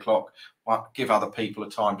 3 o'clock. Give other people a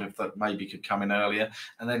time that maybe could come in earlier,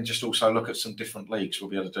 and then just also look at some different leagues. We'll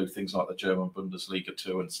be able to do things like the German Bundesliga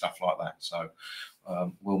 2 and stuff like that. So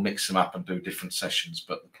we'll mix them up and do different sessions.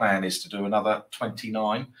 But the plan is to do another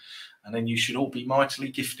 29, and then you should all be mightily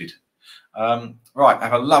gifted.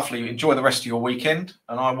 Right, enjoy the rest of your weekend,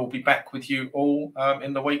 and I will be back with you all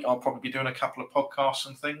in the week. I'll probably be doing a couple of podcasts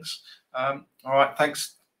and things. All right,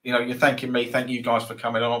 thanks. You're thanking me. Thank you guys for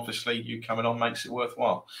coming on. Obviously, you coming on makes it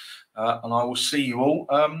worthwhile. And I will see you all,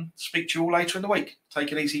 speak to you all later in the week.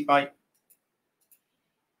 Take it easy. Bye.